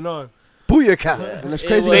No. moving on. Booyaka. And it's It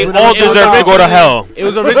crazy. was- They because it all was deserve to go to hell. It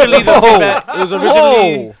was originally the Whoa. it was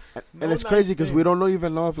originally and it's No crazy nice because thing. we don't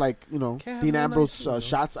even know if Can't have Dean no Ambrose nice thing, though.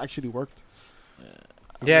 shots actually worked.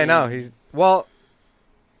 Yeah, no, he's... Well,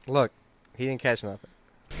 look, he didn't catch nothing.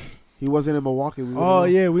 He wasn't in Milwaukee. We wouldn't Oh know.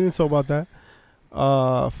 yeah, we didn't talk about that.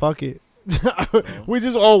 Fuck it. We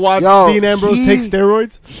just all watched Yo, Dean Ambrose he- take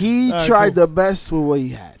steroids. He Alright, tried cool. the best with what he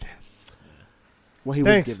had. What he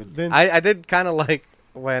Thanks, was given. Vince. I did kind of like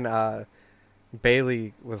when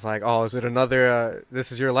Bailey was like, "Oh, is it another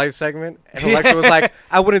This Is Your Life segment?" And Alexa was like,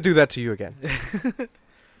 "I wouldn't do that to you again."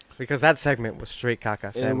 Because that segment was straight caca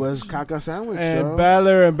It sandwich. was caca sandwich, and yo.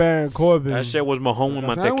 Balor and Baron Corbin. That shit was Mahone with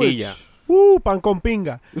Caca mantequilla. sandwich. Woo, pan con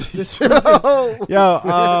pinga. This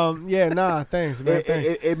Yo. yeah, nah, thanks, man. It,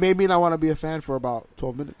 Thanks. it made me not want to be a fan for about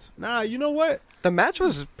 12 minutes. Nah, you know what? The match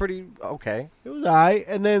was pretty okay. It was alright.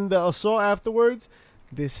 And then the assault afterwards.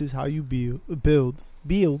 This is how you build.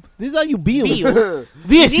 This is how you build.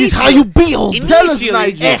 This is how you build. Tell us, Initially,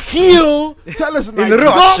 Nigel. Heel. Tell us, In Nigel.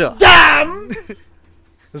 Russia, Damn.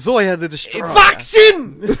 Zoya the Destroyer.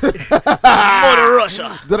 Vaccine. Mother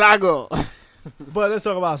Russia. Drago. But let's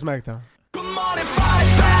talk about SmackDown. Come on and fight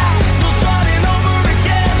back. No starting over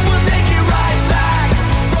again. We'll take it right back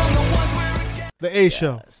from the ones we're against. The A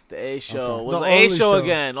show. Yes, the A show Okay. was The the A only show show.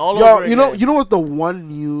 again. All Yo, over you know again. what the one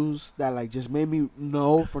news that like just made me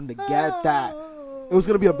know from the get that it was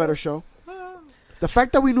gonna be a better show? The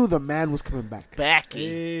fact that we knew the man was coming back. Becky.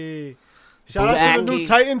 Hey. Shout out to the new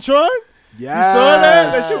Becky. Titantron. Yeah. You saw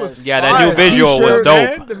that? That shit was Yeah, that fire. new visual was T-shirt,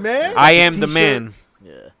 dope. Man, the man. I am the T-shirt. man.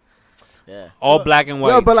 Yeah. Yeah. All black and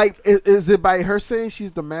white. Yeah, but like, is it by her saying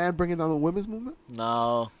she's the man bringing down the women's movement?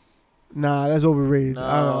 No. Nah, that's overrated. No.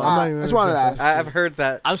 I don't know. I'm not even I just wanted to gonna address ask. I've heard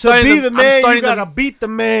that. I'm To starting be to, the I'm man, you starting gotta to, beat the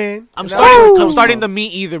man. I'm And starting, that's- I'm starting the me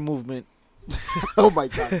either movement. Oh my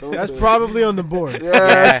god. don't That's do it. probably on the board.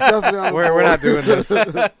 Yeah, it's definitely on the We're not doing this.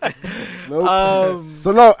 Nope.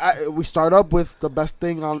 So no, we start up with the best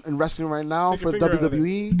thing in wrestling right now Take your for finger out of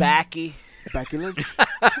WWE. Becky. Becky Lynch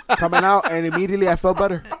coming out, and immediately I felt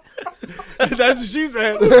better. That's what she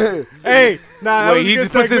said. Hey, nah. that Wait, was a he good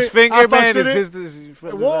just puts his segment. I finger, fucks man. with It's it. his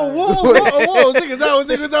Whoa.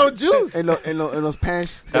 Niggas out with juice. And those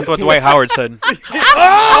pants. That's they what can't- Dwight Howard said.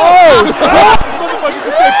 Motherfucker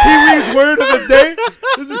just said Pee Wee's word of the day.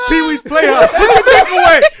 This is Pee Wee's Playhouse. Put that dick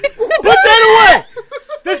away. Put that away.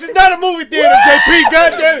 This is not a movie theater, JP.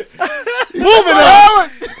 God damn it. Moving on.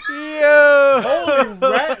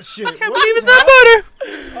 Holy rat shit. I can't believe it's not butter.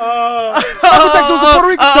 Michael Jackson was in Puerto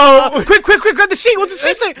Rico. So quick, grab the sheet. What's the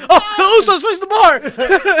sheet say? Oh, the Usos versus the Bar.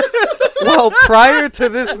 Well, prior to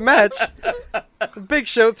this match, Big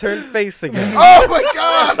Show turned face again. Oh my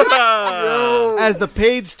god! As the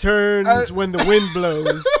page turns when the wind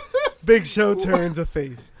blows, Big Show turns a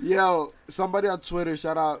face. Yo, somebody on Twitter,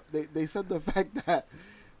 shout out. They said the fact that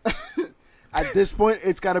at this point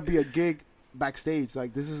it's got to be a gig backstage.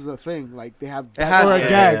 Like this is a thing. Like they have It has Or a to.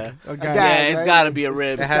 gag. Yeah. A gag. Yeah, it's right? gotta be a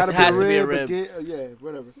rib. It's It has gotta to be be a a rib. rib. Yeah,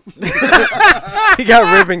 whatever. He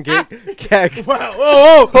got ribbon gag. Wow.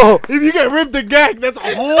 Oh. If you get ripped a gag, that's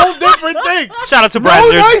a whole different thing. Shout out to No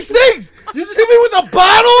Brazzers. nice things. You just hit me with a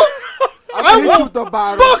bottle. I hit you with the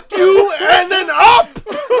bottle. Fuck you and then up.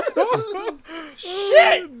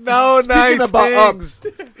 No Speaking nice about things.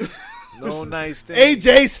 No nice things.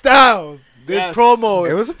 AJ Styles. This Yes. promo.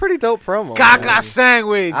 It was a pretty dope promo. Caca man.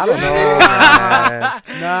 sandwich. I don't know, man.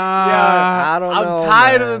 Nah. I don't I'm know.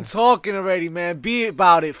 tired of man. them talking already, man. Be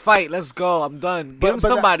about it. Fight. Let's go. I'm done. Give him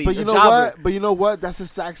somebody. But a you know jobber. what? But you know what? That's the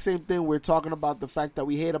exact same thing. We're talking about the fact that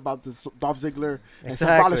we hate about this Dolph Ziggler and some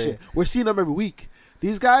Exactly. shit. We're seeing them every week.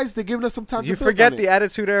 These guys, they're giving us some time You to build forget on the it.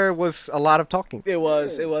 Attitude Era was a lot of talking. It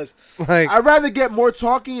was. Like, I'd rather get more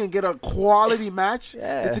talking and get a quality match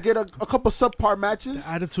Yeah. than to get a couple subpar matches.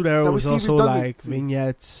 The Attitude Era That we was see also redundant. like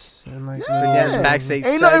vignettes and like Yeah. yeah, backstage.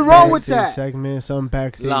 Ain't nothing wrong with backstage that. segments, some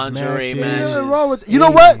backstage Lingerie matches. Ain't matches. nothing wrong with. You know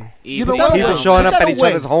what? You know EP. what? People Yeah. showing up Take at that each away.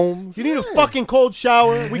 other's homes. You need a fucking cold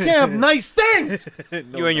shower. We can't have nice things.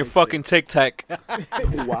 You and your fucking Tic Tac.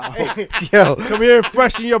 Wow. Yo, Come here and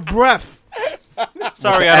freshen your breath.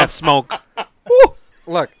 Sorry, I don't smoke.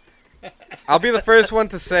 look, I'll be the first one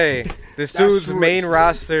to say this That's dude's rich. main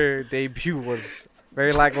roster debut was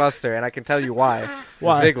very lackluster, and I can tell you why.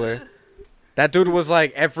 Why? Ziggler. That dude was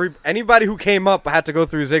like anybody who came up had to go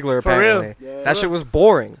through Ziggler. For real. Apparently, Yeah. that shit was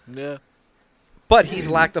boring. Yeah. But he's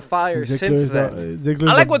lacked a fire since then. Ziggler's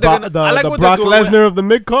I like what they're gonna- I like what they're Brock doing Lesnar of the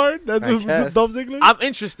mid card. That's I who guess. Dolph Ziggler. I'm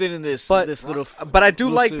interested in this. But- this little. But I do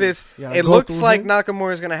like exclusive. this. Yeah, It go looks through like him.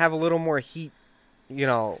 Nakamura is gonna have a little more heat. You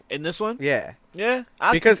know, In this one. yeah, Yeah.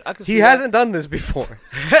 because I can he see that. hasn't done this before.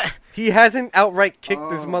 He hasn't outright kicked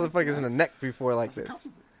this motherfuckers in the neck before like this.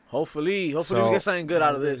 Hopefully we So- get something good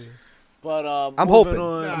out of this. But I'm moving hoping.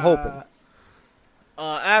 on, I'm hoping.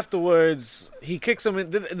 afterwards, he kicks him in.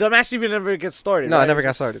 The match even never gets started. No, it right? never got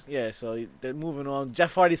Just- started. Yeah, so they're moving on.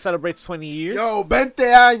 Jeff Hardy celebrates 20 years. Yo, 20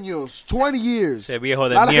 años, 20 years. Se viejo A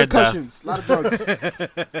de lot of mierda. concussions, a lot of drugs.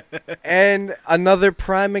 And another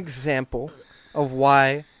prime example of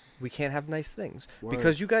why we can't have nice things. Word.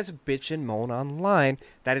 Because you guys bitch and moan online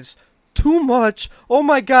that it's too much. Oh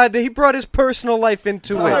my god, he brought his personal life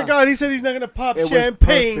into Oh my it. God, he said he's not gonna pop It was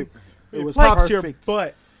champagne. perfect. It was pops your perfect.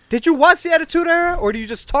 butt. Did you watch the Attitude Era or do you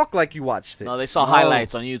just talk like you watched it? No, they saw No.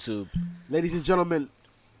 highlights on YouTube. Ladies and gentlemen,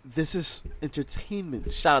 this is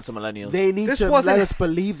entertainment. Shout out to millennials. They need This to wasn't- let us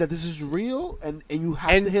believe that this is real, and you have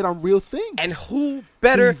And- to hit on real things. And who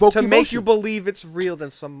better evoke to make emotion. you believe it's real than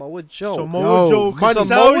Samoa Joe? Samoa Joe can money. sell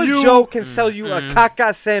Samoa you, Joe can sell you a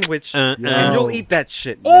caca sandwich and you'll eat that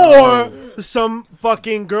shit. or some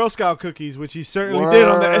fucking Girl Scout cookies, which he certainly did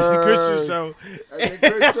on the Eddie Christian Word. show.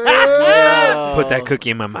 Put that cookie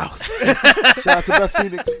in my mouth. Shout out to Beth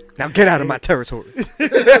Phoenix. Now get out of my territory.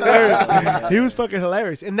 He was fucking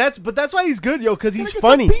hilarious, and that's why he's good, yo, because he's get some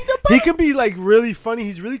funny. peanut butter? He can be like really funny.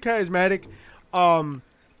 He's really charismatic,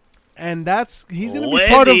 and he's gonna be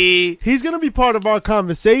part of Wendy. he's gonna be part of our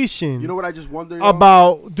conversation You know what I just wonder? yo?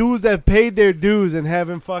 about dudes that paid their dues and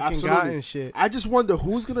haven't fucking Absolutely. gotten shit. I just wonder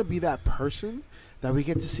who's gonna be that person that we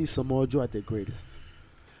get to see Samoa Joe at their greatest,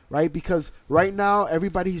 right? Because right now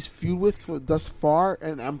everybody he's feud with thus far,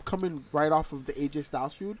 and I'm coming right off of the AJ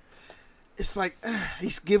Styles feud. It's like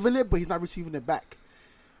he's giving it, but he's not receiving it back.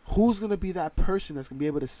 Who's gonna be that person that's gonna be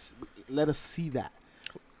able to let us see that?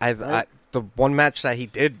 I the one match that he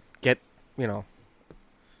did get,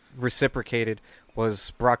 reciprocated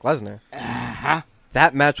was Brock Lesnar.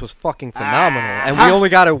 That match was fucking phenomenal, and we only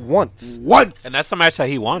got it once. Once, And that's the match that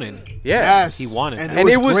he wanted. Yeah, yes, he wanted and that. and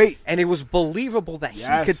it it was was great. and it was believable that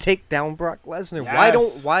Yes. he could take down Brock Lesnar.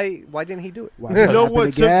 Yes. Why didn't he do it? Why You did it know happen what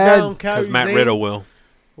took again? down Kyrie Because Matt Zane? Riddle will.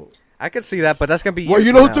 I could see that, but that's gonna be. Well, years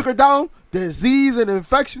you know from who took now. her down? Disease and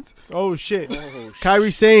infections. Oh shit, Kyrie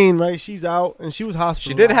Sane, right? She's out, and she was hospitalized.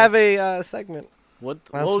 She did have a segment What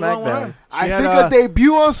on was wrong with SmackDown. her? I had, think a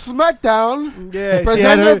debut on SmackDown, Yeah, she had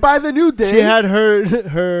presented her. by the New Day. She had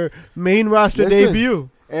her main roster Listen. debut.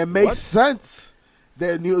 It makes What? sense.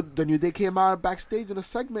 The new Day came out backstage in a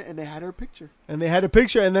segment, and they had her picture. And they had a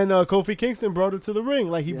picture, and then Kofi Kingston brought it to the ring.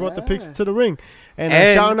 Like, he brought the Yeah. picture to the ring. And,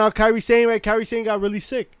 And- shouting out Kyrie Sane, right? Kyrie Sane got really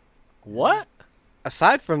sick. What?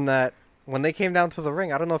 Aside from that, when they came down to the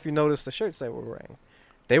ring, I don't know if you noticed the shirts they were wearing.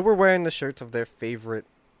 They were wearing the shirts of their favorite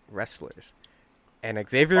wrestlers. And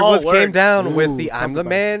Xavier Oh, Woods word. came down Ooh, with the talk I'm the about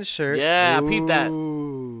Man shirt. Yeah, I peeped that.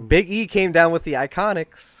 Ooh. Big E came down with the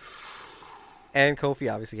Iconics. And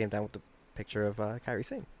Kofi obviously came down with the picture of Kyrie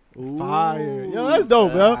Sane. Ooh. Fire. Yo, that's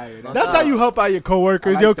dope, yo. Fire. That's how you help out your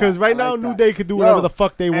coworkers, I like yo, because that. right I now, like New that. Day could do Yo, whatever the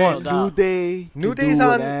fuck they And want. New Day, New can Day's do on-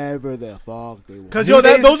 whatever the fuck they want. Because, New yo,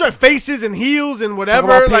 Day's- those are faces and heels and Talk whatever.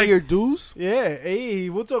 about paying Like, your dues. yeah, hey,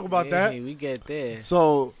 we'll talk about that. Hey, we get there.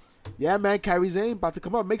 So, yeah, man, Kyrie Sane about to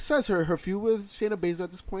come up. Makes sense. Her feud with Shayna Baszler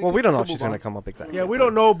at this point. Well, we don't know if Could she's move going on. to come up exactly. Yeah, we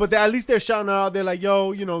don't know, but at least they're shouting her out. They're like,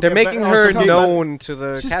 yo, They're get making back- her she's coming. known to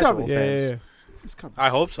the She's casual coming. Yeah, fans. yeah, yeah. He's coming. I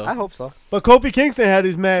hope so. I hope so. But Kofi Kingston had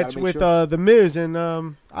his match Gotta make with sure. The Miz, and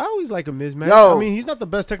I always like a Miz match. Yo. I mean, he's not the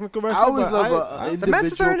best technical I wrestler. always but love an the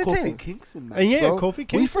matches individual are Kofi entertaining. Kingston match. And yeah, bro. Kofi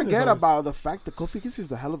Kingston We is forget always- about the fact that Kofi Kingston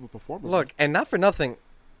is a hell of a performer. Look, and not for nothing,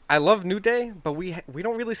 I love New Day, but we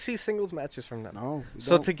don't really see singles matches from them. no. we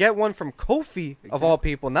So don't. to get one from Kofi of all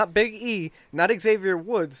Exactly. people, not Big E, not Xavier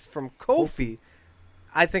Woods, from Kofi,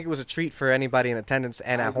 I think it was a treat for anybody in attendance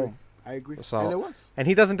and I at agree. home. I agree. So- And it was. And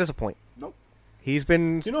he doesn't disappoint. Nope. He's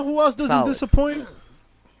been You know who else doesn't Solid. disappoint?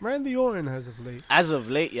 Randy Orton has of late. As of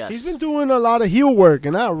late, yes. He's been doing a lot of heel work,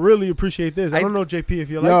 and I really appreciate this. I I- don't know, JP, if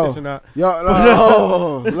you Yo. like this or not. Yo,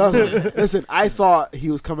 no, listen, I thought he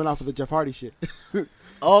was coming off of the Jeff Hardy shit.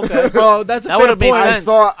 Oh, okay. Well, that's a That fair would've made point. sense. I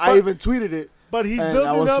thought I But- even tweeted it. But he's and I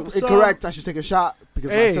building was up some. incorrect. I should take a shot because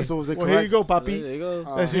my Hey, assessment was well, incorrect. here you go, There Papi. you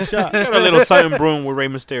go. That's your shot. Got a little something brewing with Rey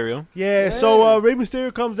Mysterio. Yeah, so Rey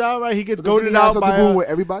Mysterio comes out, right? He gets Doesn't he goaded have out something by. to do with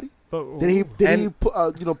everybody? But, Did he And-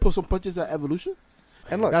 put pull some punches at Evolution?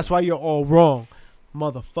 and look. That's why you're all wrong,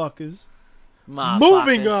 motherfuckers. Motherfuckers.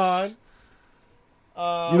 Moving on.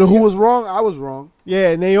 You know who was wrong? I was wrong.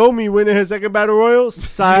 Yeah, Naomi winning her second battle royal.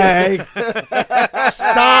 Psych. That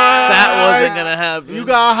wasn't gonna happen. You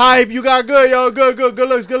got hype. You got good, yo. Good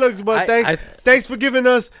looks. But I- thanks for giving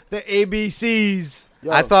us the ABCs.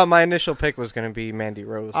 Yo, I thought my initial pick was going to be Mandy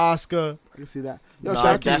Rose. Oscar, I can see that. Yo, No, shout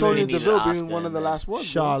out to definitely Sonya needed Deville Oscar being one in of the there. last ones.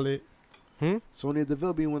 Charlotte. Sonya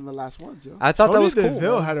Deville being one of the last ones, yo. I thought that Sonya was cool.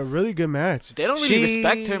 Deville man. had a really good match. They don't really She-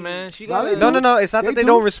 respect her, man. She Nah, got they No, do. no. It's not They that they do.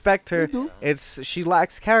 don't respect They her. do. It's she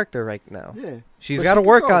lacks character right now. Yeah. She's But got she to can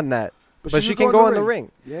work go. on that. But she can go in the ring.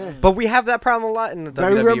 Yeah. But we have that problem a lot in the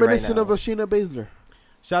Very WWE reminiscent right of now. a Shayna Baszler.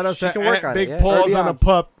 Shout out She to can work Aunt on it, Big yeah. Paws Early on a on.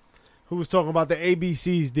 Pup, who was talking about the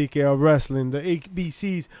ABCs, DK, of wrestling. The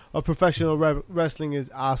ABCs of professional wrestling is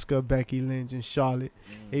Asuka, Becky Lynch, and Charlotte.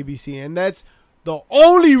 ABC. And that's the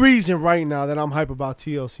only reason right now that I'm hype about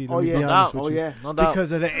TLC, to Oh, be yeah. honest No with Oh, you. yeah. no doubt.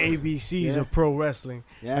 Because of the ABCs Yeah. of pro wrestling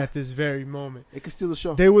Yeah. at this very moment. It could steal the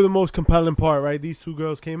show. They were the most compelling part, right? These two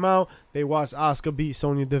girls came out. They watched Asuka beat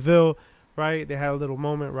Sonya Deville, right? They had a little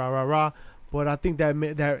moment, rah, rah, rah. But I think that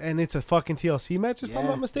and it's a fucking TLC match, if I'm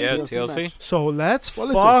not mistaken. Yeah, TLC. match. So let's Well,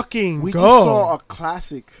 listen, fucking We go. just saw a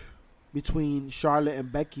classic between Charlotte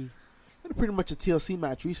and Becky. And pretty much a TLC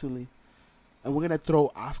match recently. And we're going to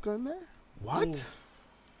throw Asuka in there? What?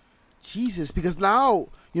 Jesus, because now,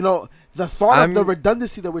 you know, the thought of the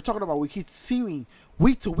redundancy that we're talking about, we keep seeing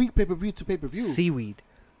week to week, pay-per-view to pay-per-view. Seaweed.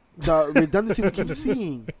 The redundancy we keep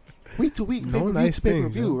seeing week to week, No pay-per-view nice to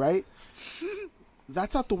pay-per-view, things, right?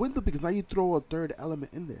 That's out the window because now you throw a third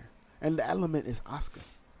element in there. And the element is Asuka.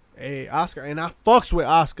 Hey, Oscar, and I fucks with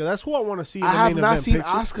Oscar. That's who I want to see in I the have main not event seen picture.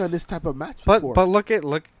 Asuka in this type of match before. But look this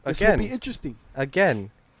will be again. interesting.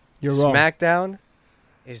 You're wrong. SmackDown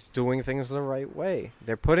is doing things the right way.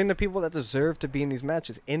 They're putting the people that deserve to be in these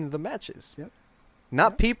matches in the matches. Yep.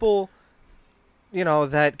 Not Yep. people,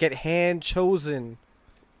 that get hand chosen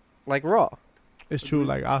like Raw. It's true.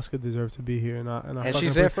 Like Oscar deserves to be here, and And fucking she's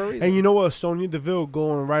put- there for a reason. And you know what? Sonya Deville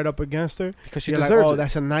going right up against her. because she You're like, deserves oh, it.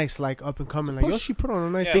 that's a nice up and coming. Like, yo, push. she put on a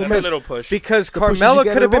nice. Yeah, thing. that's a little push. Because The push you Carmella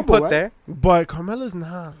get could have in been Rumble, put right? there. But Carmella's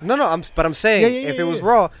not. No, but I'm saying Yeah, if it was yeah.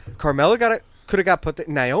 Raw, Carmella could have got put there.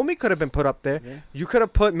 Naomi could have been put up there. Yeah. You could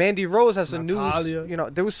have put Mandy Rose as a Natalya. news.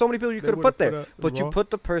 There was so many people you They could have would've put there, put up but you Raw. put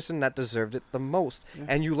the person that deserved it the most, Yeah.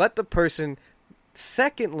 and you let the person,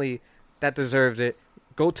 secondly, that deserved it,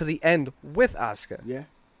 go to the end with Asuka. Yeah.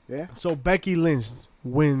 Yeah. So Becky Lynch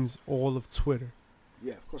wins all of Twitter.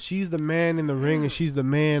 Yeah, of course. She's the man in the ring, and she's the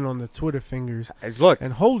man on the Twitter fingers. Look,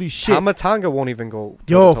 And holy shit, Tama Tonga won't even go.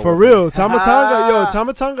 yo, toe-to-toe for with her. real,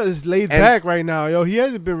 Tama Tonga is laid And- back right now. Yo, he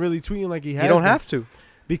hasn't been really tweeting like he has. You don't been. have to.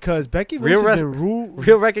 Because Becky Real Lynch has rest- been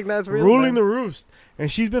Real recognize real. ruling man. the roost. And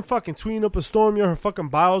she's been fucking tweeting up a storm. Yo, her fucking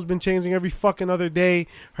bio's been changing every fucking other day.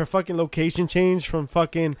 Her fucking location changed from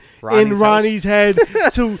fucking Ronnie's in house. Ronnie's head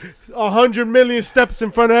to 100 million steps in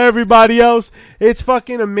front of everybody else. It's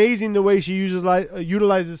fucking amazing the way she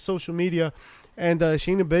utilizes social media. And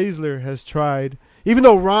Shayna Baszler has tried, even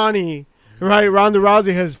though Ronda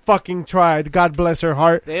Rousey has fucking tried. God bless her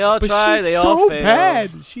heart. They all But try. she's They so all fail. bad.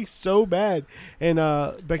 She's so bad. And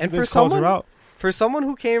Becky And for Lynch calls her someone- out. For someone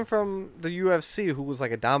who came from the UFC, who was like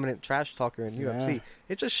a dominant trash talker in Yeah. UFC,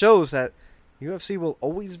 it just shows that UFC will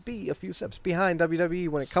always be a few steps behind WWE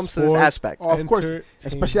when it comes to this Sport. aspect. Oh, of course. Entertainment.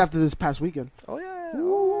 Especially after this past weekend. Oh yeah.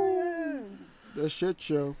 The shit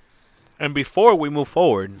show. And before we move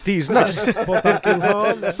forward, These nuts.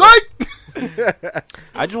 Psych!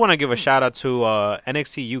 I just want to give a shout out to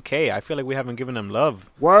NXT UK. I feel like we haven't given them love,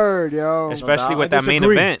 Word, yo. especially doubt. with I that main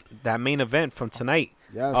disagree. event. That main event from tonight.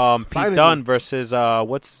 Yes. Pete finally. Dunne versus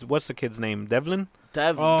what's the kid's name? Devlin.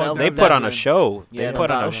 They put on a show. Yeah, They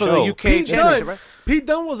put on a so show. the UK Pete championship, Dunne, right? Pete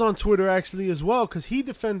Dunne was on Twitter actually as well because he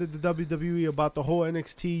defended the WWE about the whole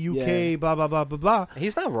NXT UK blah blah blah blah blah,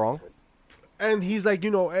 He's not wrong. and he's like,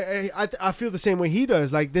 I feel the same way he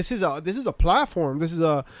does. Like this is a platform. This is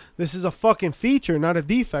a fucking feature, not a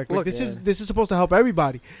defect. Like Look, this is supposed to help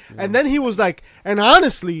everybody. And then he was like, and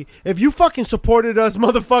honestly, if you fucking supported us,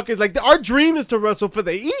 motherfuckers, like our dream is to wrestle for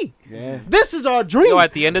the E. Yeah. This is our dream. Yo,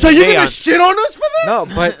 at the end of so the you're day, gonna on- shit on us for this? No,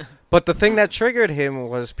 but the thing that triggered him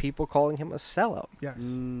was people calling him a sellout. Yes.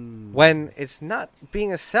 When it's not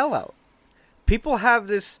being a sellout. People have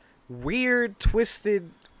this weird,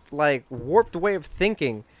 twisted, like warped way of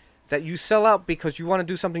thinking that you sell out because you want to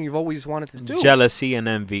do something you've always wanted to do. Jealousy and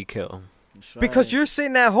envy kill. Because you're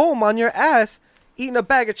sitting at home on your ass eating a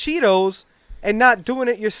bag of Cheetos and not doing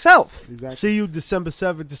it yourself. Exactly. See you December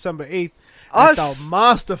 7th, December 8th. Us- At the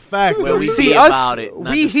Monster Factory. Where we See be us, about it,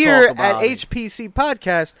 not we just here talk at about it. HPC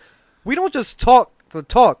Podcast, we don't just talk to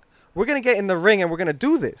talk. We're gonna get in the ring and we're gonna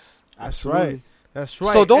do this. That's Absolutely. right. That's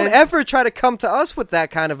right. So don't And- ever try to come to us with that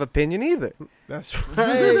kind of opinion either. That's right.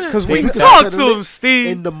 Because we Think Talk that's to him, in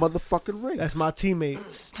Steve. the motherfucking ring. That's my teammate.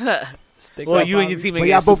 Well, you and your team But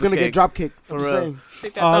y'all both gonna get drop kicked. For I'm just real. saying.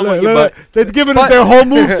 Stick that Oh, thumb look, on your look, butt. they're giving But- us their whole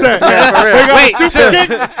move set. Yeah, for real. They got Wait, a super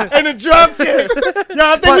kick and a drop kick. Yo,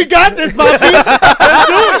 I think we got this, Bobby.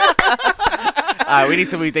 All right, we need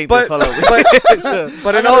to rethink But this. Hold on.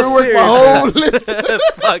 but I in gotta all rework my whole list.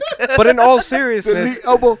 Fuck. but in all seriousness, Delete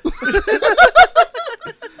elbow.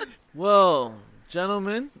 Well,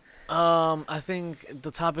 gentlemen, I think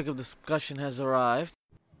the topic of discussion has arrived.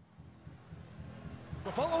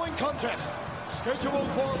 The following contest, scheduled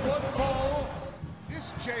for one fall,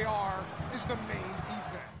 This JR is the main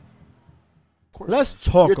event. Let's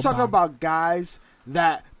talk You're talking about about guys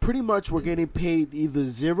that pretty much were getting paid either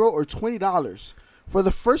 $0 or $20 for the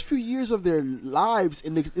first few years of their lives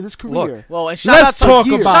in this career. Well, and shout out Let's to talk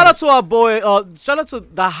about shout out it. to our boy. Shout out to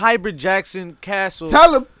the hybrid Jackson Castle.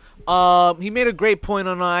 Tell him. He made a great point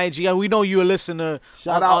on our IG. We know you're a listener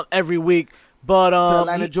Shout on out. every week. But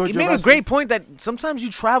Atlanta, he Georgia made a wrestling. great point that sometimes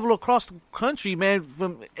you travel across the country, man,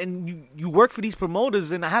 and you work for these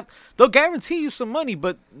promoters, and they'll guarantee you some money,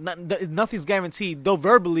 but nothing's guaranteed. They'll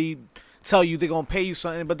verbally tell you they're gonna pay you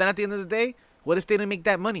something, but then at the end of the day, what if they didn't make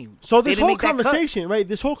that money? So They this didn't whole make that cut. conversation, right?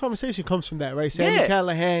 This whole conversation comes from that, right? Sammy Yeah.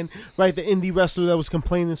 Callahan, right? The indie wrestler that was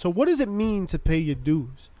complaining. So what does it mean to pay your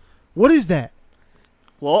dues? What is that?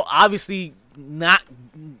 Well, obviously not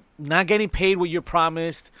getting paid what you're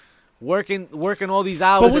promised, working all these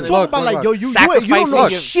hours. But we're and talking look, about look, like, yo, you don't sacrificing know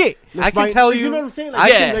your- shit. I can right? tell You you, know what I'm saying? I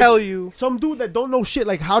Yeah. can tell you, Some dude that don't know shit,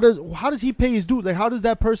 like how does he pay his dues? Like how does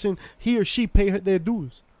that person, he or she, pay their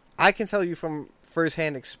dues? I can tell you from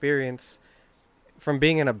firsthand experience, from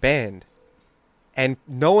being in a band, and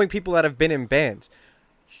knowing people that have been in bands,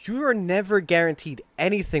 you are never guaranteed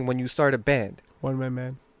anything when you start a band. One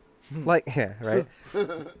man. Like, yeah, right.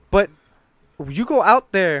 But you go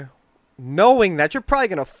out there knowing that you're probably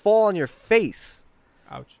gonna fall on your face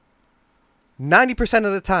Ouch. 90%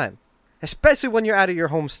 of the time, especially when you're out of your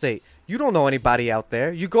home state. You don't know anybody out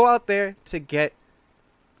there. You go out there to get,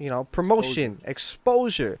 promotion,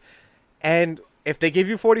 exposure. And if they give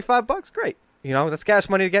you $45, great. That's gas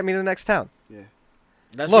money to get me to the next town.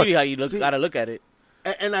 That's Look, really how you see- gotta look at it.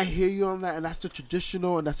 And I hear you on that, and that's the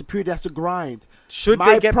traditional, and that's the period, that's the grind. Should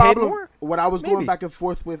My they get problem, paid more? What I was going Maybe. back and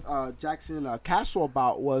forth with Jackson Castle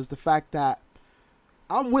about was the fact that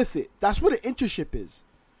I'm with it. That's what an internship is.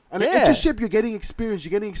 And Yeah. an internship, you're getting experience, you're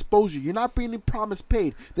getting exposure. You're not being promised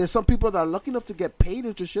paid. There's some people that are lucky enough to get paid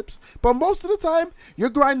internships, but most of the time, you're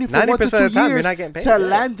grinding for 1 to 90% 2 of the time, you're years not getting paid. to Yeah.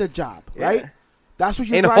 land the job, Yeah. right? That's what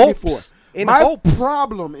you're In grinding hopes. for. In My hopes.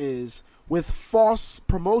 problem is with false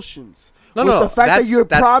promotions. No, with no, the fact that that's- you're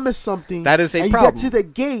that's- promised something, that is a and you problem. get to the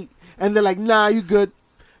gate, and they're like, "Nah, you good."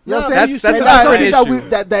 You know what I'm That's- saying? that's And a that's different something issue.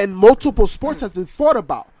 that in multiple sports has been thought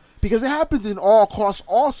about because it happens in all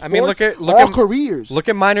sports, I mean, look all at careers. Look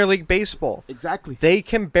at minor league baseball. Exactly. They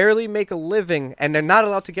can barely make a living, and they're not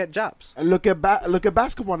allowed to get jobs. And look at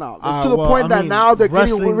basketball now. It's to the well, point I that mean, now they're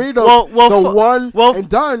wrestling- getting rid of the one and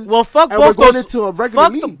done. Well, fuck and both we're going those. into a regular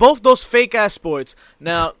Fuck league. both those fake ass sports.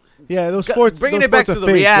 Now, Yeah, those G- sports. bringing those it back sports to are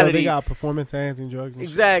the fake, yo. reality. They got performance enhancing drugs. And shit.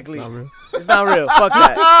 Exactly. It's not real. it's not real. Fuck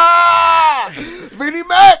that. Vinnie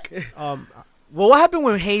Mac. Um, Well, what happened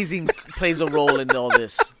when hazing plays a role in all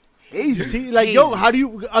this? Easy. see, like, yo, Hazy. how do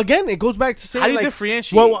you? Again, it goes back to saying, How do you like,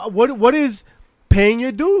 differentiate? what is paying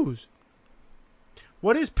your dues?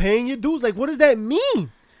 What is paying your dues? Like, what does that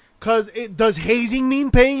mean? Cause does hazing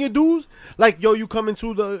mean paying your dues? Like, yo, you come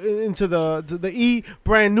into the E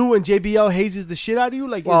brand new and JBL hazes the shit out of you.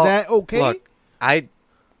 Like, Well, is that okay? Look,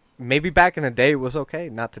 maybe back in the day it was okay,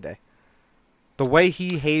 not today. The way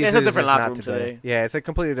he hazes it's a different is locker not room today. today. Yeah, it's a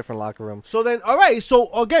completely different locker room. So then, all right.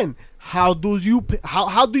 So again, how do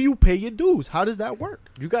you pay your dues? How does that work?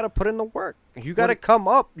 You got to put in the work. You got to come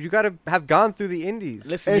up. You got to have gone through the indies.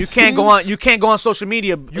 Listen, It you can't go seems- on. You can't go on social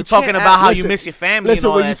media. You're can't talking about how you listen, miss your family. Listen, and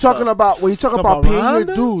all when that you're talking stuff. about Talk paying about your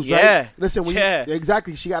Ronda? dues, Yeah. right? Listen, when Yeah.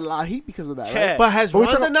 exactly, she got a lot of heat because of that, Yeah. right? But has But we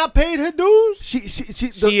Ronda talking- not paid her dues She She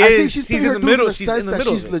I think is. she's She's paid in her the dues middle. the She's sense in the that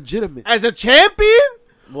middle she's of it. legitimate. as a champion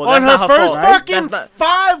Well, on that's her not her first fault, right? fucking That's not.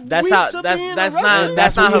 5 That's weeks how. of That's being that's a not. wrestler? That's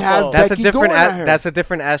That's not when her you have fault. that- That's a Becky different. going at her. That's a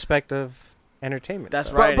different aspect of entertainment.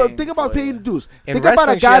 That's though. right. But think about paying the dues. In Think about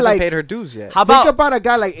wrestling, a she guy hasn't like paid her dues yet. How think about? about a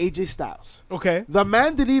guy like AJ Styles. Okay. The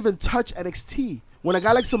man didn't even touch NXT when a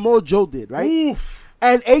guy like Samoa Joe did, right?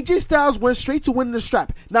 And AJ Styles went straight to winning the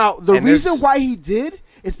strap. Now, the And reason there's- why he did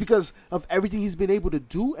is because of everything he's been able to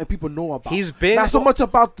do and people know about. He's been- not so much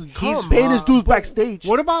about the he's paying his dues backstage.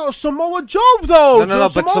 What about Samoa Joe though? No,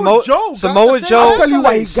 but Samoa Joe. Samoa got the same Joe. I'll tell you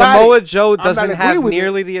why he got Samoa it. Joe I'm not doesn't agreeing have with it.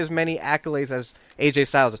 nearly as many accolades as AJ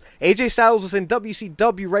Styles does. AJ Styles was in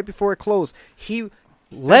WCW right before it closed. He Thanks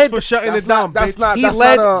led. for shutting That's it down. not. That's bitch. not. He That's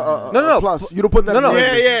led- not a No, plus. You don't put that. No, in no. the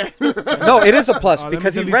Yeah, resume. yeah. No, it is a plus let me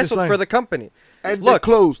because he delete this wrestled line. for the company. And Look, they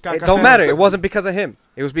closed. It don't matter. It wasn't because of him.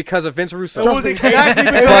 It was because of Vince Russo. It was me. exactly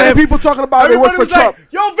And because of people talking about they work everybody for was Trump. like,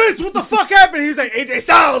 "Yo, Vince, what the fuck happened?" He's like, "AJ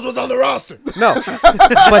Styles was on the roster." No,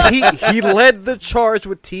 but he led the charge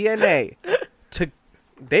with TNA.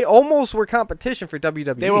 They almost were competition for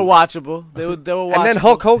WWE. They were watchable. They were watchable. And then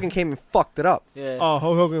Hulk Hogan came and fucked it up. Yeah. Oh,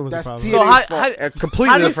 Hulk Hogan was That's the problem. TNA. So TNA's how fault. Completely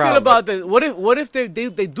how do you the feel problem. about this? What if they do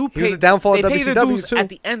He pay? was the downfall they of pay the WCW dues too. at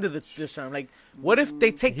the end of this term. Like, what if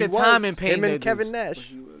they take He their was. time in paying him their and Kevin dues?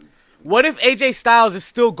 Nash. What if AJ Styles is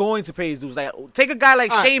still going to pay his dues? Like, take a guy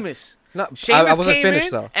like Sheamus. No, Sheamus I wasn't came finished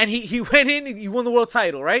in though. and he went in and he won the world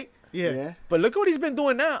title, right? Yeah. But look at what he's been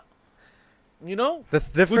doing now. You know? The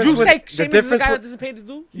difference Would you with- say the Sheamus is a difference guy that with- doesn't pay his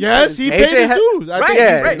dues? Yes, he AJ paid his had- dues. I Right, think-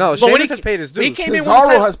 Yeah, right. no, But when Sheamus he- has paid his when he dues. came in one Cesaro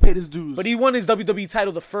time- has paid his dues. But he won his WWE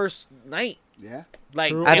title the first night. Yeah.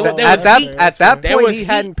 Like True. there At was- the- there at was that- heat. At that There point, was he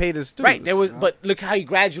heat. hadn't paid his dues. Right. There was, but look how he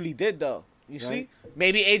gradually did though. You see,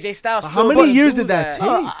 maybe AJ Styles. How still many couldn't years do did that take?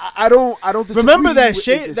 I don't disagree Remember that with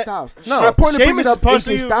Shea- AJ that- Styles. No. My point of bringing Sheamus up is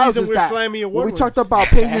partially AJ the Styles reason is we're that Slammy Award when we winners. talked about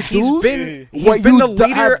paying your He's dues, been- what he's been you the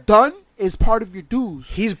leader- have done is part of your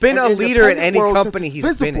dues. He's been And a in the leader in independent any world, since company it's he's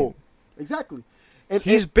been in. visible. Exactly. And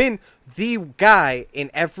He's been the guy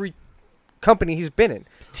in every company he's been in.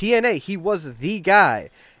 TNA, he was the guy.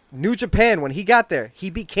 New Japan, when he got there, he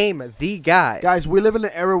became the guy. guys, we live in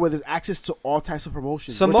an era where there's access to all types of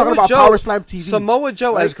promotions. We're Samoa talking about Joe, Power Slam TV. Samoa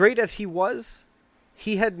Joe, Like- as great as he was,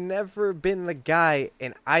 he had never been the guy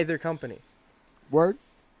in either company. Word,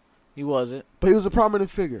 He wasn't. but he was a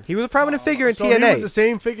prominent figure. He was a prominent figure in So he was the TNA.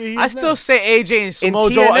 same figure he I is still now. say AJ and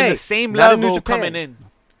Samoa Joe TNA, on the same not in New level Japan. coming in.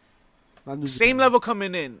 Not New Same Japan. level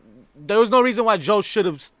coming in. There was no reason why Joe should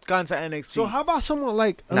have gone to NXT. So how about someone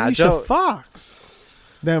like Nah, Alicia Joe- Fox?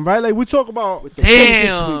 Then right, like we talk about. With the Kansas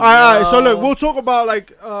Damn. Suite. All right, so yo. look, we'll talk about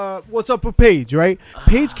like what's up with Paige, right?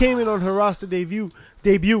 Paige came in on her roster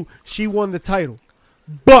debut. She won the title,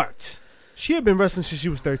 but she had been wrestling since she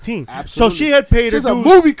was 13. Absolutely. So she had paid There's her a dues.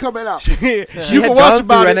 movie coming out. you He can had watch gone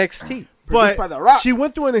about through it. NXT. Produced by But The Rock. she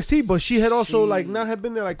went through NXT, but she had also like not had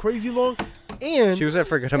been there like crazy long, and She was there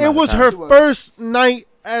for a good amount it of was time. her She was. first night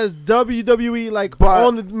as WWE like But-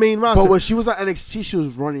 on the main roster. But when she was on NXT, she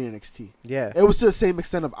was running NXT. Yeah. It was to the same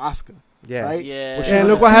extent of Asuka. Yeah. Right? Yeah. When she And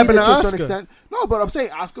was look what happened to undefeated a certain Asuka. extent. No, but I'm saying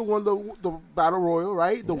Asuka won the Battle Royal,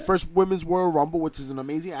 right? The first Women's Royal Rumble, which is an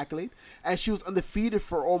amazing accolade. And she was undefeated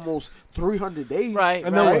for almost 300 days. Right,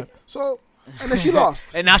 And then right? what? So, and then she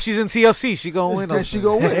lost. And now she's in TLC. She gonna win. And she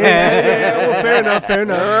gonna win. well, fair enough, fair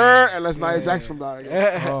enough. Unless Nia Jax comes out, I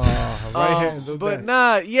guess. Right hand, do But that.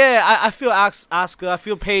 nah, yeah, I feel Asuka. I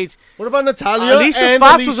feel Paige. What about Natalia? Alicia and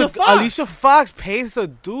Fox Alicia was Fox? Alicia Fox pays her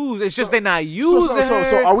dues. It's just they're not using her.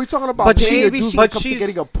 So are we talking about But paying your maybe dues she- when it but comes to she's-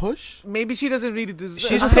 getting a push? Maybe she doesn't really deserve.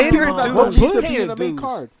 She's I paid don't her know. that dues. don't need to Pay be her in the main dues.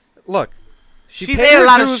 card. Look, She's paid ate her a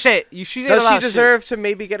lot of dues. shit. She's ate a Does lot she of shit. deserve to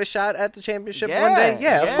maybe get a shot at the championship one Yeah, day?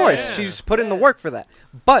 Yeah, yeah. of course. She's put in the work for that.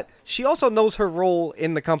 But she also knows her role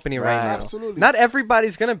in the company right, Right. now. Absolutely. Not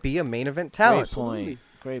everybody's going to be a main event Great talent. point.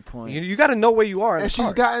 Great point. You got to know where you are in And the she's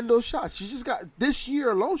card. gotten those shots. She just got this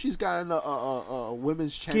year alone. She's gotten a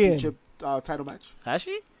women's championship title match. Has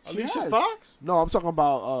she? She Alicia has. Fox? No, I'm talking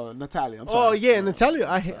about Natalia. I'm Oh sorry. yeah, Natalia.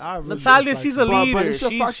 I really Natalia, dislike she's her. a But leader.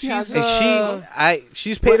 Alicia Fox, she She's has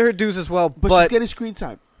She's paid her dues as well, but, but she's getting screen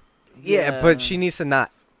time. yeah, but she needs to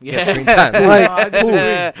not get yeah. screen time. No, Like, I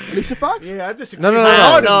disagree. Alicia Fox? Yeah, I disagree. No, no, no, I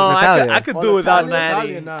no. don't know. Natalia. I could Oh, do without Natalia, Natty.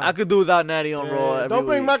 Natalia, nah. I could do without Natty on Raw. every Don't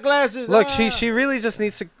bring week. my glasses. look, ah. she really just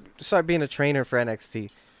needs to start being a trainer for NXT.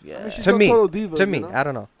 Yeah. She's To some me, total diva, to you me, know? I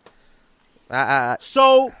don't know.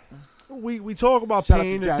 So we talk about Shout out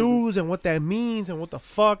paying to the Jasmine. dues and what that means and what the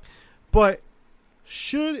fuck, but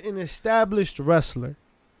should an established wrestler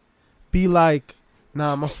be like,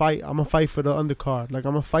 nah, I'm gonna fight for the undercard, like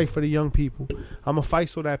I'm gonna fight for the young people, I'm gonna fight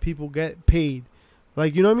so that people get paid,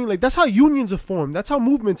 like, you know what I mean? Like, that's how unions are formed, that's how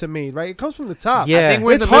movements are made, right? It comes from the top. Yeah. I think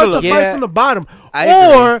we're in It's the hard middle to of fight Yeah. from the bottom.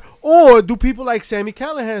 I Or do people like Sami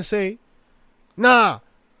Callihan say, nah,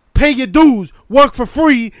 pay your dues, work for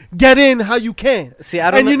free, get in how you can. See,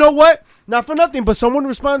 I don't And know- you know what? Not for nothing, but someone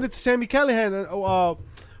responded to Sami Callihan,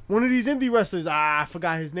 one of these indie wrestlers, I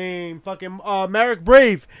forgot his name, fucking Merrick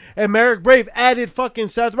Brave. And Merrick Brave added fucking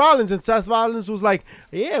Seth Rollins, and Seth Rollins was like,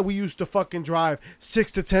 yeah, we used to fucking drive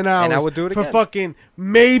 6 to 10 hours And I would do it for again. fucking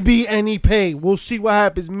maybe any pay. We'll see what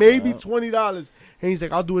happens. Maybe $20. And he's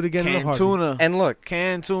like, I'll do it again in a Canned heartbeat. tuna. And look,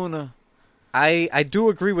 Canned tuna. I do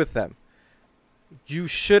agree with them. You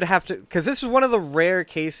should have to, because this is one of the rare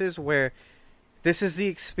cases where this is the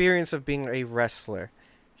experience of being a wrestler.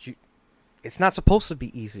 It's not supposed to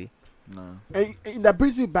be easy. No. And that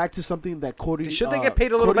brings me back to something that Cody. Should they get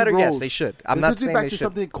paid a little Cody better? Yes, Rhodes- they should. I'm It not brings me saying back they to should.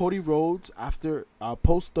 something Cody Rhodes after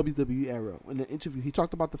post WWE era in an interview. He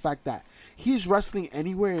talked about the fact that he's wrestling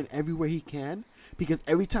anywhere and everywhere he can because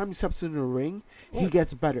every time he steps in the ring, he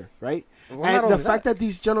gets better, right? Well, not and the only fact that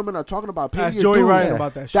these gentlemen are talking about paying Ask your Joey dues, Ryan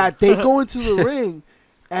about that shit. that they go into the ring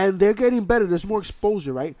and they're getting better. There's more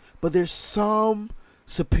exposure, right? But there's some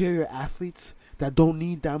superior athletes that don't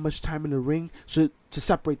need that much time in the ring to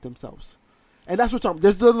separate themselves. And that's what I'm talking about.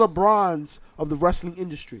 There's the LeBrons of the wrestling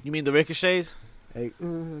industry. You mean the Ricochets? Hey,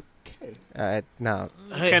 okay. No,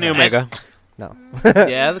 Kenny Omega. no.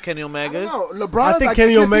 Yeah, the Kenny I don't Omegas. know. LeBron, I think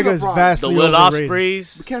Kenny can't say Omega is LeBron. The vastly Will overrated.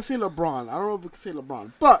 Ospreys. We can't say LeBron. I don't know if we can say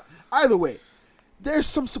LeBron. But either way, there's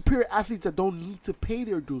some superior athletes that don't need to pay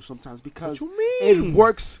their dues sometimes because What you mean? it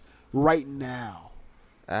works right now.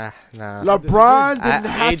 Nah. LeBron didn't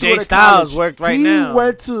have to AJ go to Styles college. worked right he now.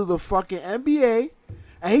 went to the fucking NBA,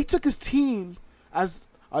 and he took his team as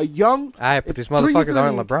a young. All right, but these 3 years in motherfuckers the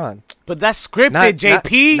aren't league. LeBron. But that's scripted, Not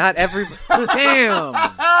JP. Not every. Damn.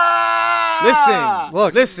 Listen.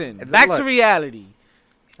 Look, Listen. look. Back to reality.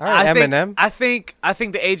 All right, Eminem. I think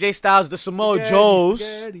the AJ Styles, the Samoa Spaghetti, Joes,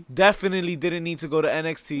 spaghetti. definitely didn't need to go to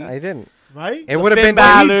NXT. I didn't. Right? It The would have Finn been.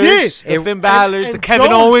 He Balor's, did. the It- Finn Balor's, and the Kevin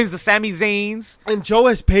Joe- Owens, the Sami Zayns. And Joe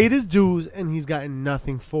has paid his dues, and he's gotten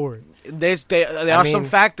nothing for it. There are some mean-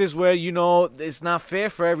 factors where it's not fair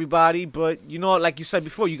for everybody, but like you said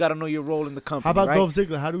before, you got to know your role in the company. How about right? Dolph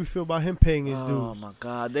Ziggler? How do we feel about him paying his Oh dues? my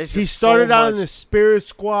God! There's He just started so out much. in the Spirit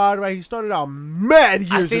Squad, right? He started out mad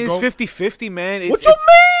years I think ago. it's 50-50, man. What you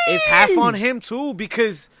mean? It's half on him too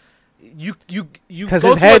because you 'Cause go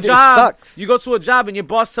his to head a job. sucks. You go to a job and your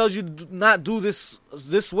boss tells you do not do this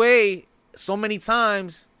way so many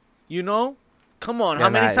times. You know, come on. Yeah, How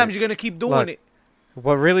many nah, times you gonna keep doing look, it?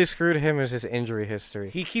 What really screwed him is his injury history.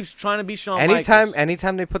 He keeps trying to be Shawn Anytime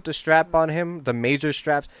Michaels. they put the strap on him, the major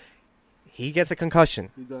straps, he gets a concussion.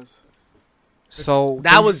 He does. So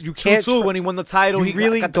That was you you can't too tr- when he won the title. You he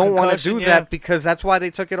really got the don't want to concussion, do yeah. that because that's why they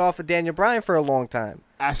took it off of Daniel Bryan for a long time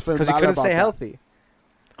Ask Finn because he Balor couldn't about stay that. healthy.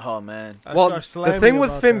 Oh man. I Well, start the slamming thing with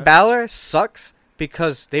about Finn that. Balor sucks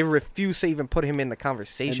because they refuse to even put him in the And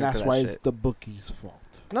conversation. that's for that why shit. it's the bookie's fault.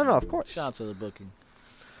 No, of course. Shout out to the booking.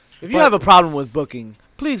 If you But- have a problem with booking,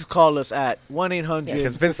 please call us at 1-800.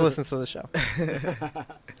 Because Vince listens to the show.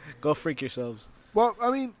 Go freak yourselves. Well,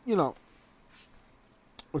 I mean,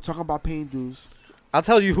 we're talking about paying dues. I'll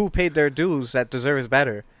tell you who paid their dues that deserves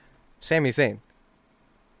better. Sami Zayn.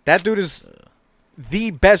 That dude is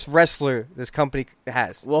the best wrestler this company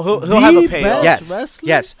has. Well, he'll The have a payoff. best Yes. wrestler?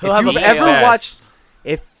 Yes. He'll If have you've a ever payoff. watched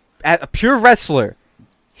a pure wrestler,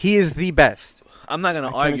 he is the best. I'm not gonna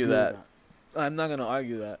I can't argue agree that. with I'm not gonna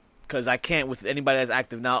argue that because I can't with anybody that's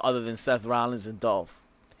active now other than Seth Rollins and Dolph.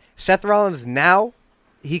 Seth Rollins now,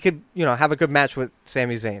 he could, have a good match with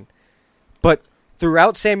Sami Zayn. But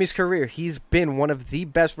throughout Sami's career, he's been one of the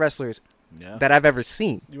best wrestlers Yeah. that I've ever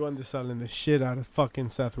seen. You underselling the shit out of fucking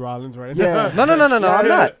Seth Rollins right Yeah. now. No, Yeah, I'm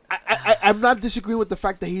not. I'm not disagreeing with the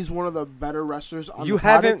fact that he's one of the better wrestlers on You the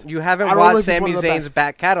product. haven't I don't know watched if he's Sami one of the Zayn's best.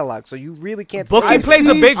 back catalog, so you really can't. Booking say I've plays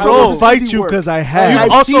a seen big some role. of I'll his fight indie you work. because I You have.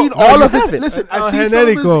 I've also- seen no, all you of his. haven't. Listen, I've Oh, seen some of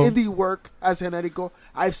Generico. his indie work as Generico.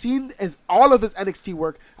 I've seen all of his NXT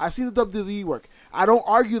work. I've seen the WWE work. I don't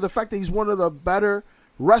argue the fact that he's one of the better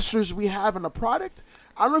wrestlers we have in the product.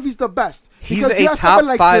 I don't know if he's the best. He's Because a you have top somebody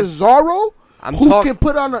like 5 Cesaro, who can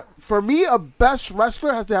put on for me, a best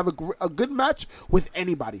wrestler has to have a good match with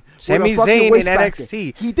anybody. Sami With a fucking Zayn in waist bracket.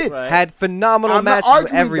 NXT. He did. Right. had phenomenal I'm not matches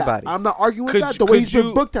arguing with everybody. That. I'm not arguing with Could- that. The way could he's been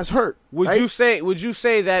you- booked has hurt. Would right? you say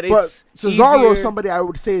that But it's Cesaro easier- is somebody I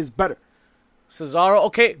would say is better. Cesaro,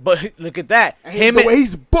 okay, but look at that. And the way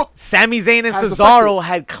he's booked. Sami Zayn and has Cesaro affected.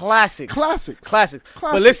 had classics. Classics. But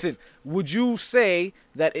Classics. listen, would you say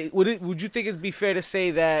that would you think it'd be fair to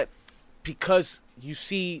say that because you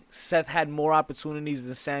see Seth had more opportunities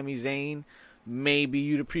than Sami Zayn, maybe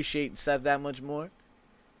you'd appreciate Seth that much more?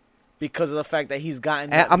 Because of the fact that he's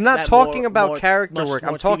gotten And that, I'm not that talking more- about more- character much work.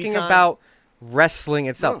 more I'm TV talking time? about wrestling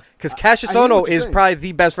itself. No, Because I Cassius hear what Ohno you're is saying. probably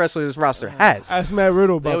the best wrestler this roster has. Ask Matt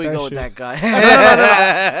Riddle about There we that go shit. with that guy.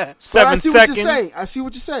 But I 7 see what seconds. you're saying. I see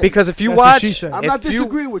what you're saying. Because if you That's what watch, she said. I'm if not you-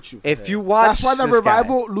 disagreeing with you. If you watch, That's why the this guy,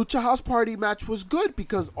 Revival Lucha House Party match was good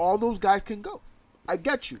because all those guys can go. I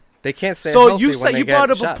get you. they can't stay So healthy you when said they you get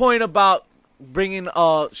brought up shots. a point about bringing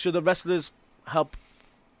should the wrestlers help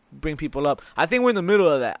bring people up. I think we're in the middle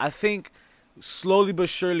of that. I think slowly but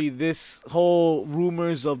surely this whole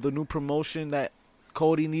rumors of the new promotion that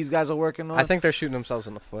Cody and these guys are working on. I think they're shooting themselves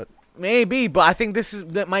in the foot. maybe, but I think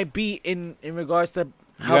that might be in regards to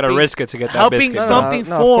You gotta risk it to get that helping biscuit. something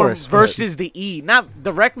No, of form course, but- versus the E, not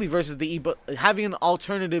directly versus the E, but having an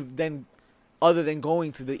alternative then other than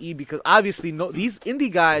going to the E, because obviously these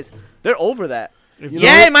indie guys, they're over that.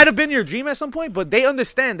 Yeah, it might have been your dream at some point, but they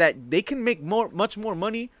understand that they can make much more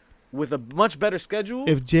money with a much better schedule.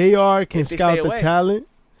 If JR can If they scout stay the away. talent,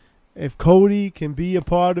 if Cody can be a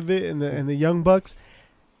part of it, and the Young Bucks,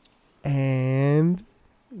 and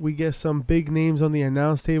we get some big names on the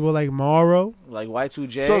announce table like Morrow. like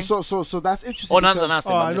Y2J. So that's interesting. oh, not the because announced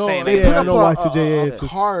Oh, I I'm just know, saying. They yeah, like, put I up know Y2J, a too.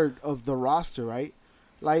 card of the roster, right?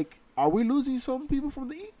 Like, are we losing some people from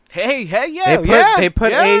the E? hey, They yeah, put, yeah. they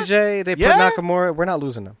put yeah. AJ, they Yeah. put Nakamura. We're not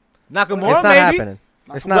losing them. Nakamura, It's not maybe. happening.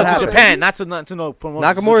 It's not Well, to happening. Japan, not to no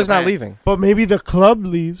promotion. to Nakamura's not Japan. leaving. But maybe the club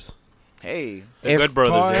leaves. Hey, The If Good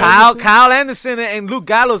Brothers. Kyle- there. Kyle Anderson and Luke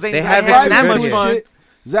Gallows ain't They ain't haven't having that been much good fun. shit.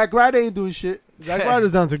 Zack Ryder ain't doing shit. Zack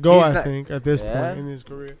Ryder's down to go, He's I not- think, at this Yeah. point in his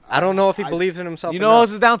career. I don't know if he I- believes in himself. You know who else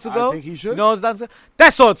enough. is down to I go? think he should. You know who else is down to?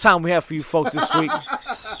 That's all the time we have for you folks this week.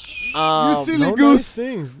 You silly No goose. nice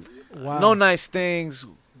things. Wow. No nice things.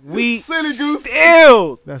 We silly goose.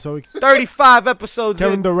 still That's all we 35 episodes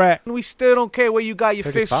Kevin in. Durant. We still don't care where you got your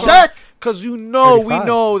fix 35? from. Check. Because we know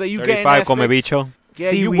 35. that you getting 35 that come fix. bicho. Yeah,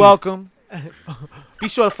 you Seaweed. welcome. Be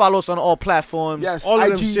sure to follow us on all platforms. Yes, All of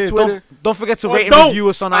them IG, shit. Twitter. Don't forget to Or rate and don't. review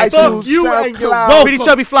us on iTunes, iTunes. you and your SoundCloud. Pretty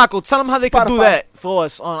Chubby Flacco. Tell them how they can do Spotify. that for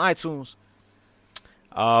us on iTunes.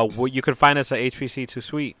 Well, you can find us at HPC Too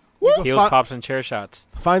Sweet. You can Heels, fi- pops, and chair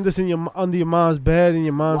shots.Nd us in under your mom's bed, in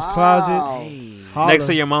your mom's Wow. closet. Holla. Next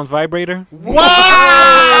to your mom's vibrator. Wow!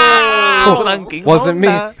 Blanking Wasn't me.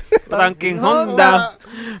 Honda. Ranking Honda.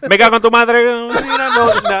 Me cago en tu madre.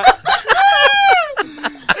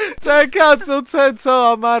 Turn council, 10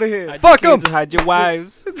 toe. I'm out of here. Fuck 'em. Hide your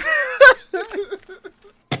wives.